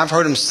 And I've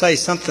heard them say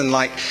something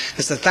like,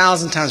 it's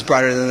 1,000 times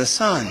brighter than the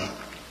sun.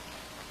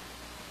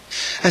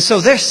 And so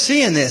they're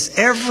seeing this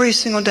every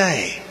single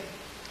day.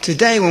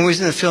 Today, when we was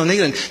in the field in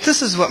England,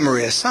 this is what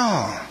Maria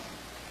saw.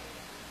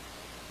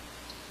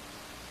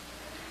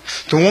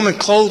 The woman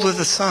clothed with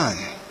the sun,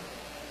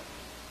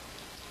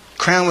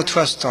 crowned with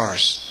 12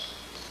 stars.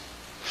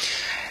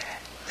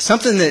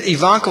 Something that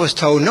Ivanka was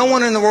told, no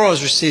one in the world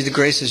has received the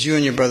grace as you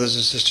and your brothers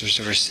and sisters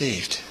have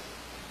received.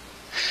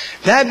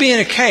 That being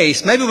the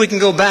case, maybe we can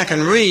go back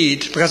and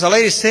read, because our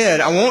lady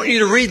said, I want you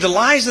to read the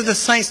lives of the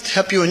saints to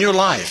help you in your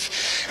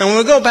life. And when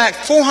we go back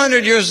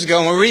 400 years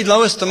ago and we read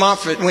Louis de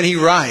Montfort when he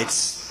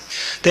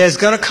writes, there's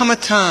going to come a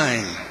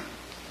time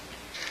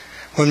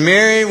when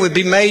Mary would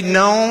be made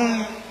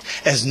known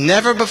as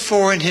never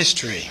before in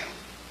history.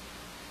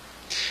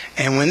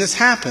 And when this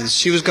happens,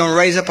 she was going to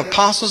raise up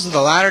apostles of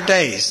the latter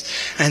days.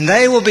 And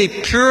they will be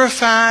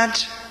purified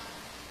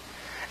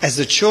as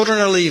the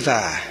children of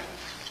Levi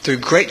through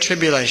great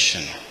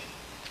tribulation.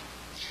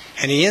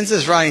 And he ends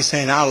his writing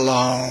saying, I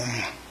long,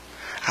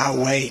 I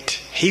wait.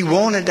 He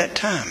wanted that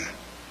time.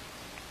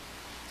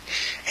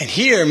 And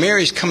here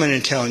Mary's coming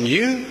and telling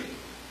you,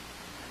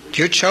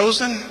 you're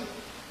chosen.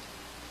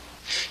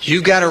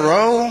 You got a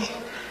role.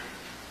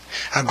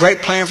 A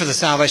great plan for the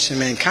salvation of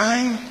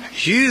mankind.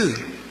 You.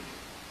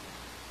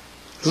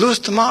 Louis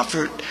de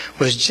Montfort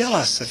was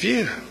jealous of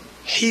you.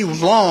 He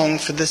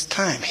longed for this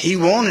time. He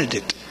wanted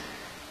it.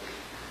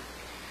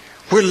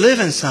 We're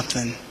living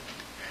something.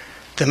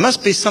 There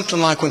must be something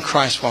like when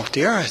Christ walked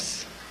the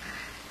earth.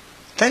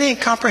 They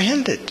didn't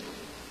comprehend it.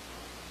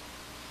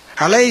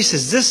 Our Lady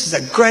says this is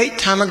a great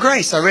time of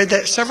grace. I read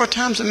that several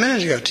times a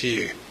minute ago to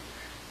you.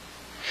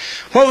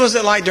 What was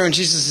it like during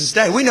Jesus'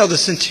 day? We know the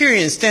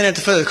centurion standing at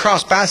the foot of the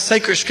cross by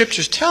sacred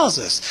scriptures tells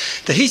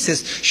us that he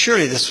says,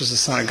 surely this was the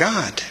Son of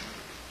God.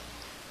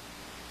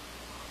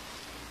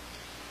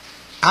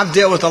 I've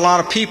dealt with a lot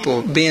of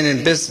people being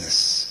in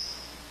business.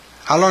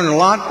 I learned a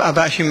lot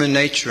about human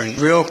nature and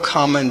real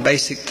common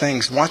basic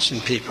things watching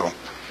people.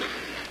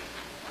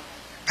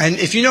 And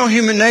if you know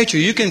human nature,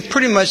 you can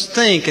pretty much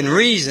think and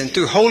reason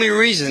through holy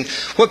reason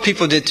what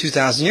people did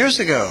 2,000 years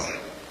ago.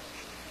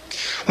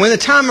 When the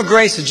time of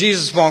grace of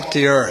Jesus walked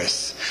the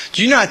earth,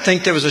 do you not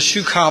think there was a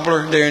shoe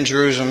cobbler there in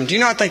Jerusalem? Do you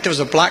not think there was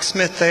a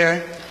blacksmith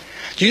there?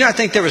 Do you not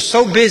think they were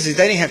so busy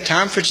they didn't have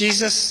time for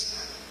Jesus?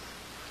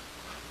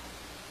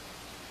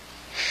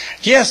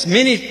 Yes,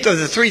 many of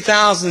the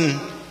 3,000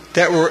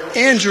 that were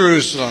in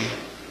Jerusalem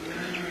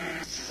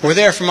were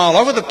there from all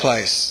over the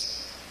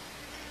place,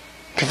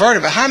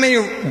 converted. But how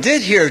many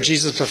did hear of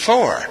Jesus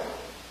before?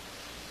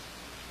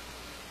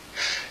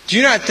 Do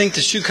you not think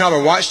the shoe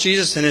cobbler watched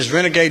Jesus and his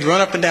renegade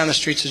run up and down the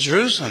streets of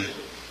Jerusalem?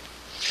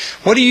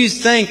 What do you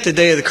think the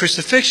day of the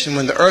crucifixion,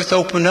 when the earth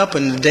opened up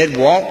and the dead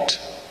walked?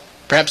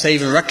 Perhaps they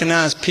even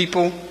recognized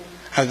people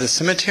out of the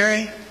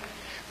cemetery.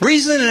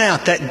 Reasoning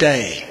out that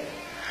day,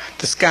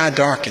 the sky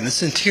darkened, the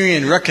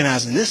centurion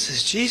recognizing this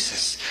is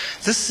Jesus.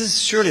 This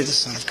is surely the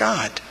Son of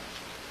God.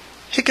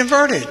 He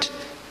converted.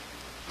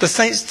 The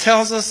saints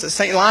tells us that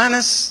St.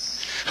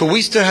 Linus, who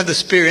we still have the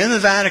spear in the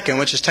Vatican,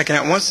 which is taken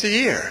out once a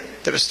year,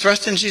 that was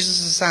thrust in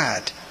Jesus'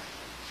 side.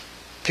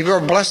 People are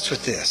blessed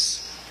with this.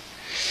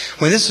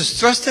 When this was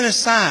thrust in his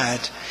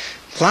side,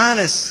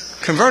 Linus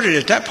converted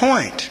at that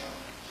point.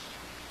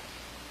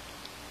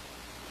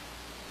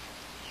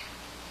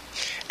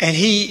 And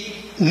he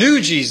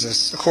knew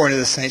Jesus, according to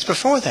the saints,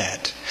 before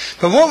that.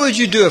 But what would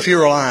you do if you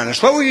were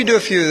Linus? What would you do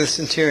if you were the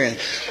centurion?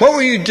 What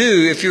would you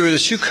do if you were the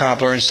shoe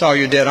cobbler and saw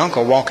your dead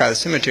uncle walk out of the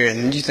cemetery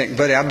and you think,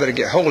 buddy, I better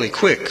get holy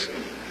quick?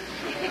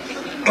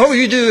 What would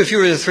you do if you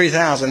were the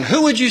 3,000?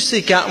 Who would you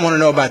seek out and want to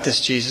know about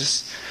this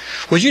Jesus?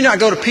 Would you not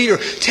go to Peter?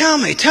 Tell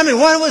me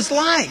what it was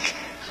like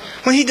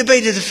when he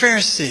debated the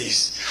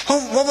Pharisees.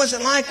 What was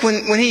it like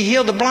when he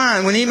healed the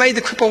blind, when he made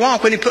the cripple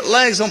walk, when he put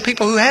legs on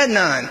people who had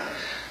none?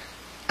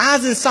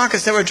 Eyes in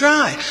sockets that were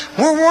dry.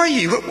 Where were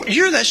you?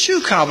 You're that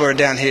shoe cobbler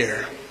down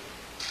here.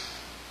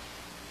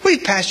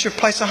 We've passed your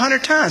place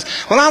 100 times.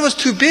 Well, I was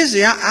too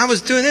busy. I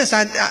was doing this.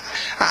 I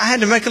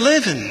had to make a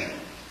living.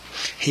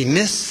 He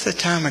missed the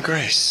time of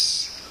grace.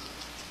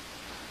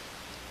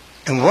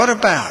 And what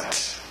about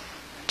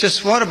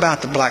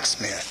the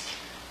blacksmith?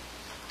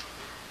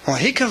 Well,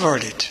 he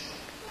converted.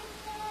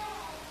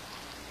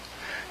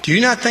 Do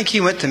you not think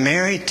he went to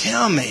Mary?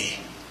 Tell me,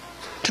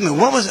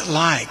 what was it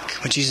like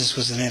when Jesus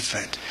was an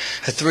infant?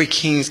 The three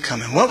kings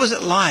coming. What was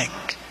it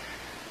like?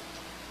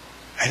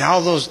 And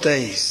all those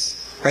days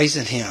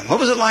raising him. What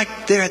was it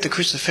like there at the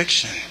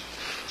crucifixion?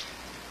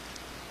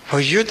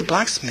 Well, you're the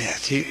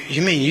blacksmith.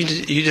 You mean you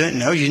didn't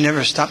know? You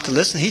never stopped to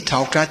listen? He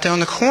talked right there on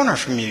the corner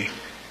from you.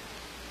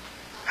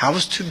 I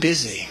was too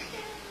busy.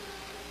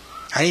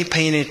 I didn't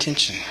pay any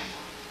attention.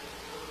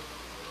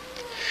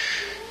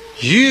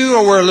 You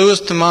are where Louis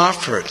de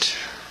Montfort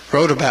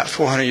wrote about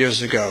 400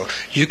 years ago.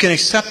 You can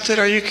accept it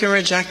or you can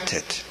reject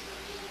it.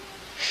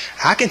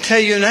 I can tell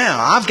you now,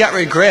 I've got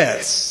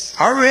regrets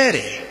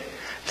already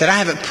that I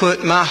haven't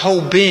put my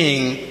whole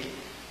being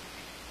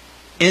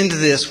into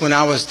this when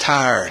I was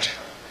tired.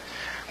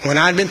 When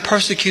I'd been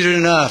persecuted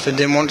enough and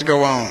didn't want to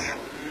go on.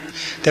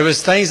 There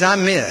was things I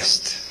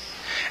missed.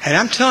 And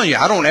I'm telling you,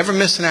 I don't ever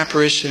miss an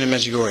apparition in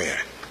Medjugorje.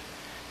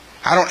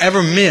 I don't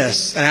ever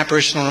miss an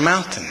apparition on a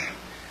mountain.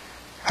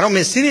 I don't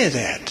miss any of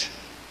that.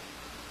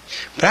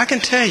 But I can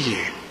tell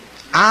you,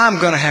 I'm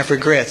going to have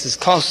regrets as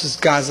close as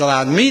God's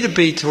allowed me to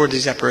be toward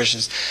these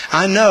apparitions.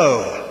 I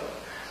know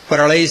what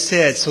Our Lady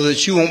said, so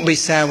that you won't be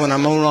sad when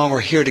I'm no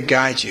longer here to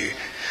guide you.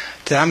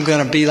 That I'm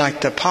going to be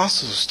like the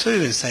apostles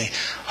too and say,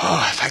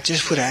 oh, if I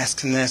just would have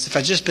asked him this, if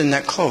I'd just been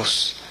that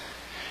close.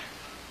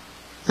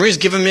 Maria's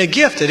given me a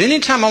gift that any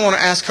time I want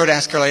to ask her to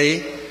ask Our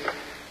Lady,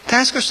 to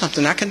ask her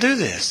something, I can do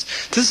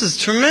this. This is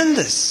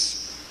tremendous.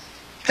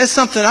 It's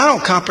something I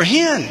don't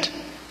comprehend.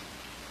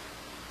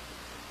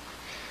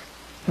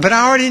 But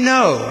I already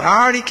know,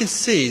 I already can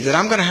see that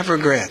I'm going to have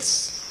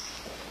regrets.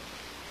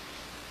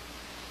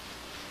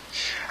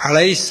 Our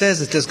Lady says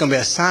that there's going to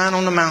be a sign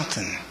on the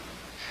mountain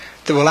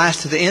that will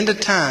last to the end of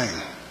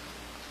time.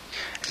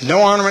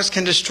 No ornaments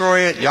can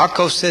destroy it.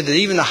 Jaakko said that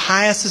even the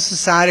highest of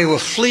society will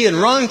flee and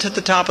run to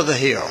the top of the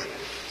hill.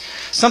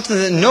 Something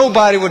that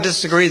nobody will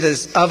disagree that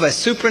is of a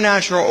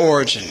supernatural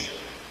origin.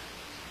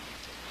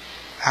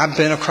 I've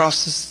been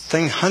across this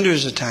thing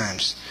hundreds of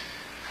times.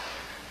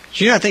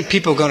 Do you not think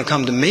people are going to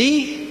come to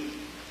me?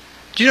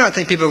 Do you not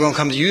think people are going to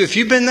come to you if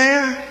you've been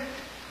there?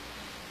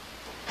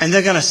 And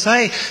they're going to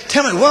say,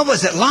 tell me, what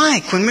was it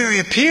like when Mary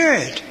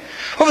appeared?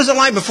 What was it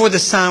like before the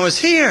sign was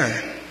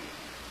here?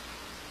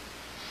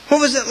 What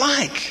was it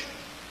like?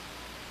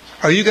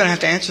 Are you going to have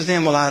to answer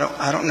them? Well,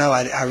 I don't know.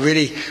 I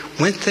really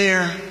went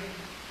there,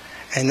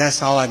 and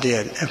that's all I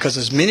did. Because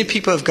as many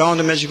people have gone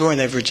to Medjugorje and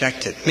they've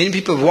rejected. Many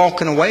people are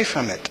walking away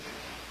from it.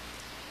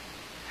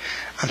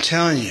 I'm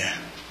telling you,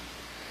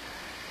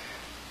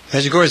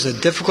 Medjugorje is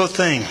a difficult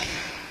thing.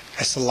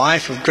 It's a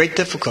life of great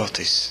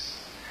difficulties.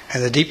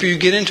 And the deeper you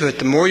get into it,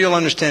 the more you'll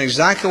understand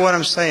exactly what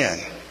I'm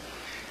saying.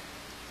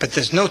 But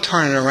there's no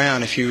turning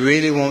around if you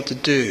really want to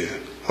do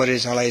what it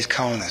is Our Lady's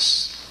calling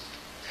us.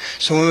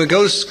 So when we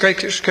go to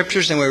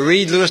scriptures and we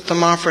read Louis de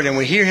Montfort and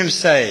we hear him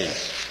say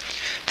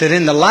that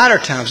in the latter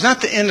times,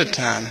 not the end of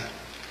time,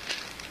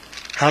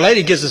 Our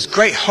Lady gives us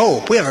great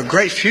hope. We have a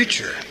great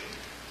future.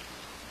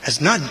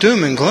 It's not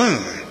doom and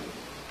gloom.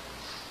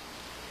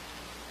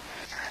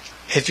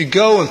 If you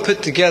go and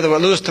put together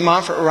what Louis de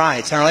Montfort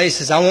writes, Our Lady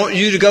says, I want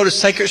you to go to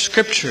sacred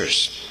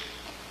scriptures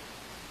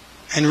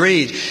and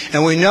read.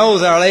 And we know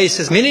that Our Lady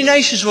says, many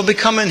nations will be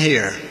coming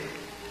here.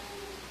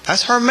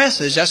 That's her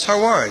message. That's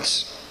her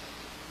words.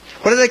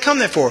 What do they come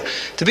there for?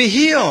 To be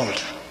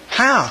healed.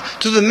 How?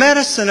 Through the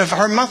medicine of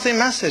her monthly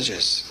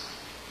messages,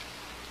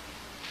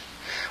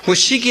 which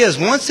she gives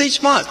once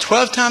each month,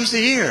 12 times a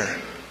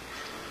year.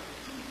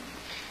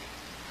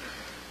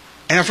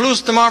 And if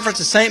Louis de Montfort's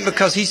a saint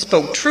because he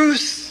spoke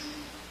truth,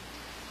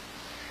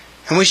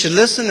 and we should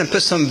listen and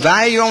put some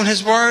value on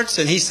his words,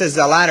 and he says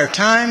the latter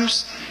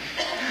times,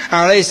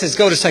 Our Lady says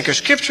go to sacred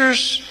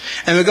scriptures,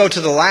 and we go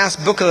to the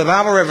last book of the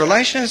Bible,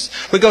 Revelations.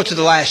 We go to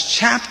the last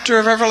chapter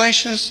of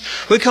Revelations.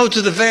 We go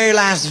to the very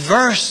last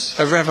verse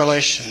of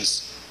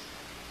Revelations.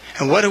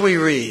 And what do we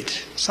read?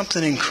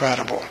 Something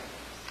incredible.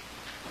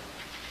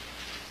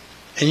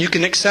 And you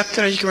can accept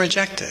it or you can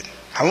reject it.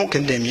 I won't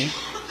condemn you.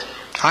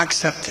 I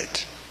accept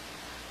it.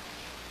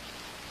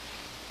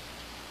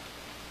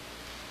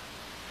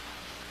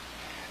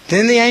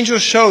 Then the angel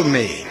showed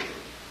me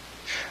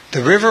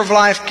the river of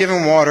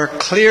life-giving water,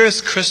 clear as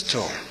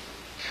crystal,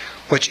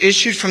 which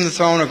issued from the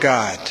throne of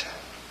God.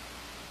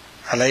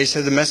 Our Lady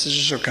said the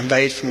messages are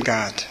conveyed from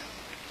God.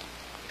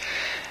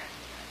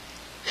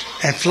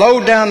 And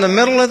flowed down the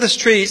middle of the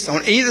streets.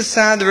 On either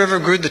side of the river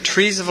grew the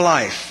trees of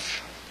life,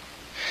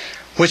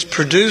 which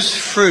produce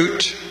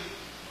fruit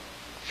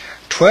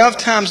 12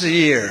 times a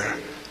year,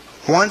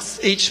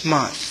 once each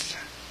month.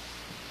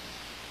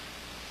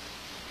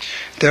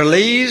 Their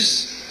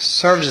leaves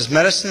served as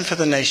medicine for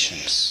the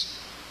nations.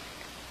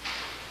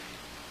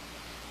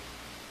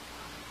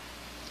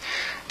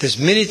 There's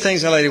many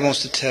things Our Lady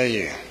wants to tell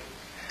you.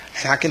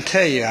 And I can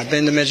tell you, I've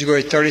been to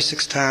Medjugorje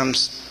 36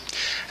 times,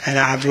 and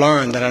I've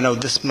learned that I know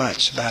this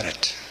much about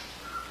it.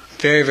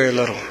 Very, very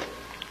little.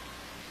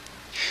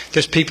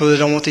 There's people that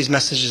don't want these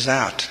messages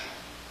out.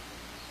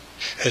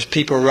 There's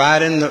people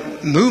right in the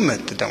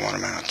movement that don't want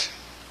them out.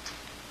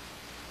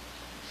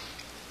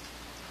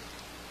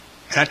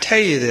 And I tell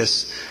you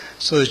this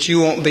so that you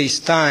won't be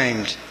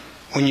stymied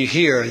when you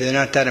hear they're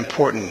not that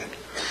important,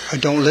 or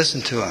don't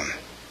listen to them.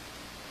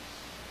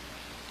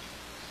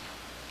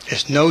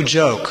 It's no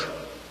joke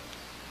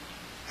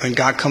when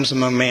God comes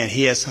among man,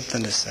 he has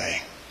something to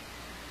say.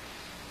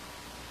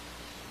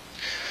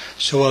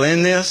 So we'll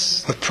end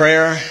this with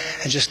prayer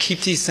and just keep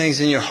these things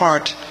in your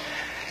heart.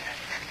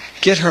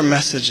 Get her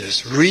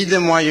messages. Read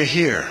them while you're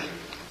here.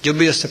 You'll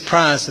be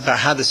surprised about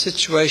how the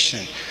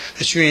situation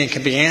that you're in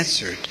can be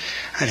answered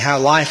and how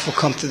life will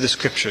come through the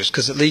Scriptures,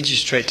 because it leads you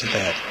straight to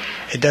that.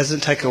 It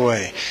doesn't take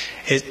away.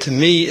 To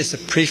me, it's a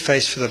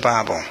preface for the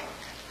Bible.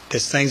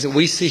 There's things that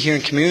we see here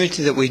in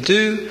community that we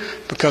do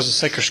because the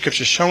sacred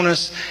Scripture's shown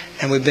us,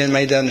 and we've been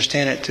made to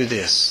understand it through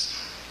this.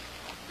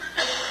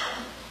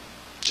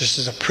 Just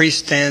as a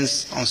priest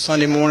stands on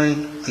Sunday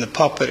morning in the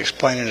pulpit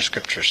explaining the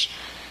Scriptures.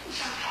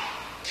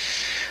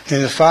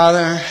 In the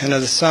Father, and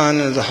of the Son,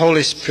 and of the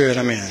Holy Spirit,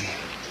 amen.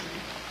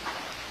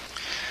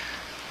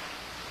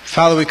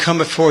 Father, we come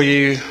before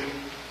you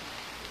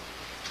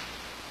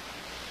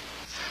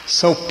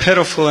so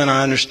pitiful in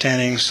our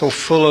understanding, so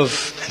full of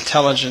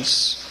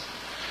intelligence,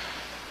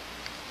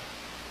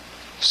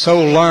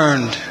 so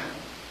learned,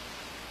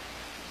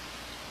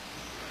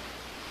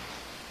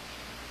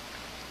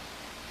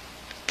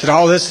 that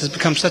all this has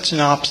become such an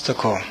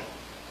obstacle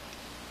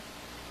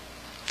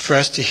for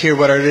us to hear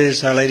what it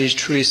is Our Lady is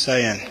truly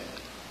saying.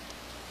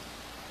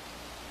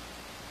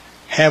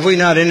 Have we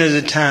not entered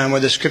the time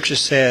where the Scripture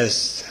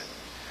says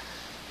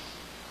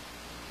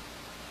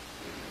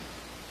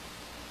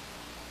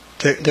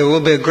that there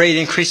will be a great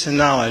increase in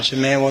knowledge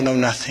and man will know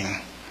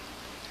nothing?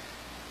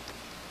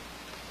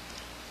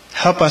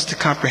 Help us to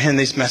comprehend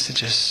these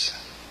messages.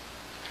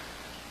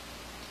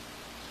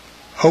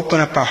 Open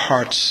up our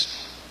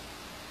hearts.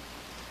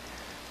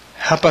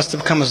 Help us to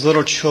become as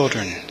little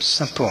children,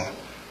 simple.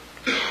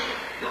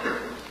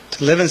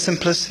 To live in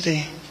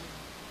simplicity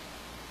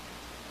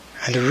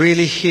and to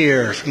really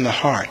hear from the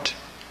heart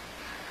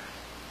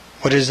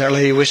what it is Our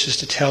Lady wishes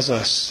to tell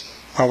us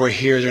while we're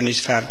here during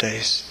these 5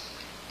 days.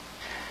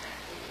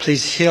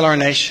 Please heal our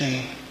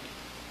nation,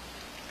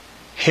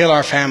 heal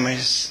our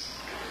families.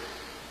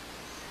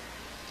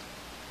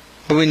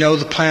 But we know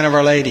the plan of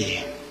Our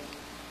Lady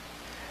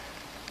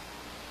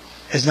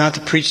is not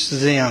to preach to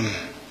them,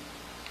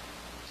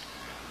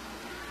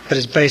 but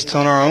is based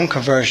on our own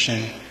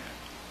conversion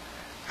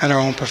and our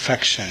own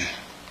perfection.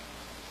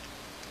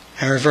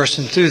 And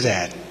reversing through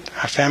that,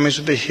 our families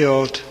will be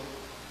healed,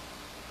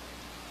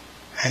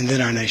 and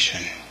then our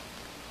nation.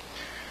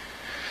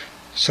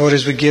 So it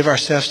is we give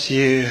ourselves to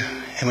you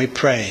and we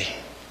pray.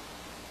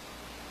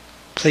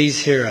 Please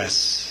hear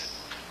us.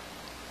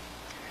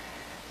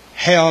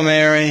 Hail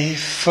Mary,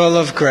 full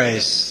of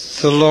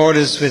grace, the Lord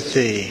is with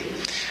thee.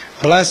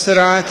 Blessed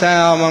art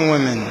thou among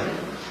women,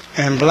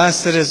 and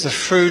blessed is the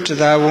fruit of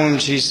thy womb,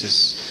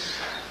 Jesus.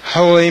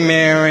 Holy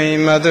Mary,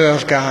 Mother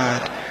of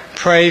God,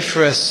 pray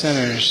for us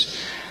sinners,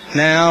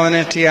 now and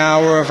at the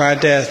hour of our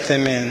death.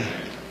 Amen.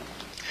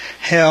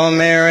 Hail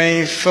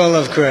Mary, full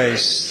of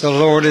grace, the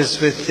Lord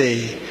is with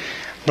thee.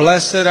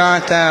 Blessed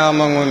art thou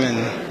among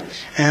women,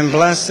 and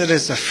blessed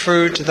is the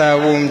fruit of thy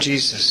womb,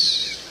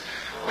 Jesus.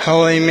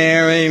 Holy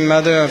Mary,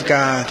 Mother of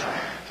God,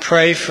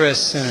 pray for us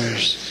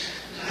sinners,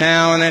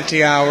 now and at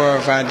the hour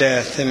of our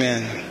death.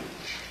 Amen.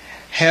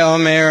 Hail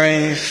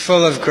Mary,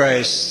 full of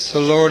grace, the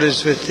Lord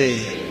is with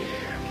thee.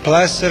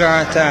 Blessed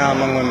art thou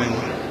among women,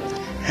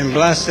 and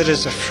blessed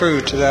is the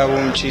fruit of thy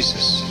womb,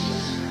 Jesus.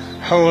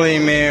 Holy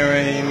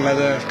Mary,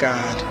 Mother of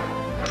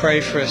God,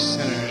 pray for us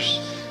sinners,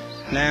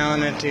 now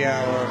and at the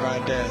hour of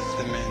our death.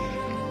 Amen.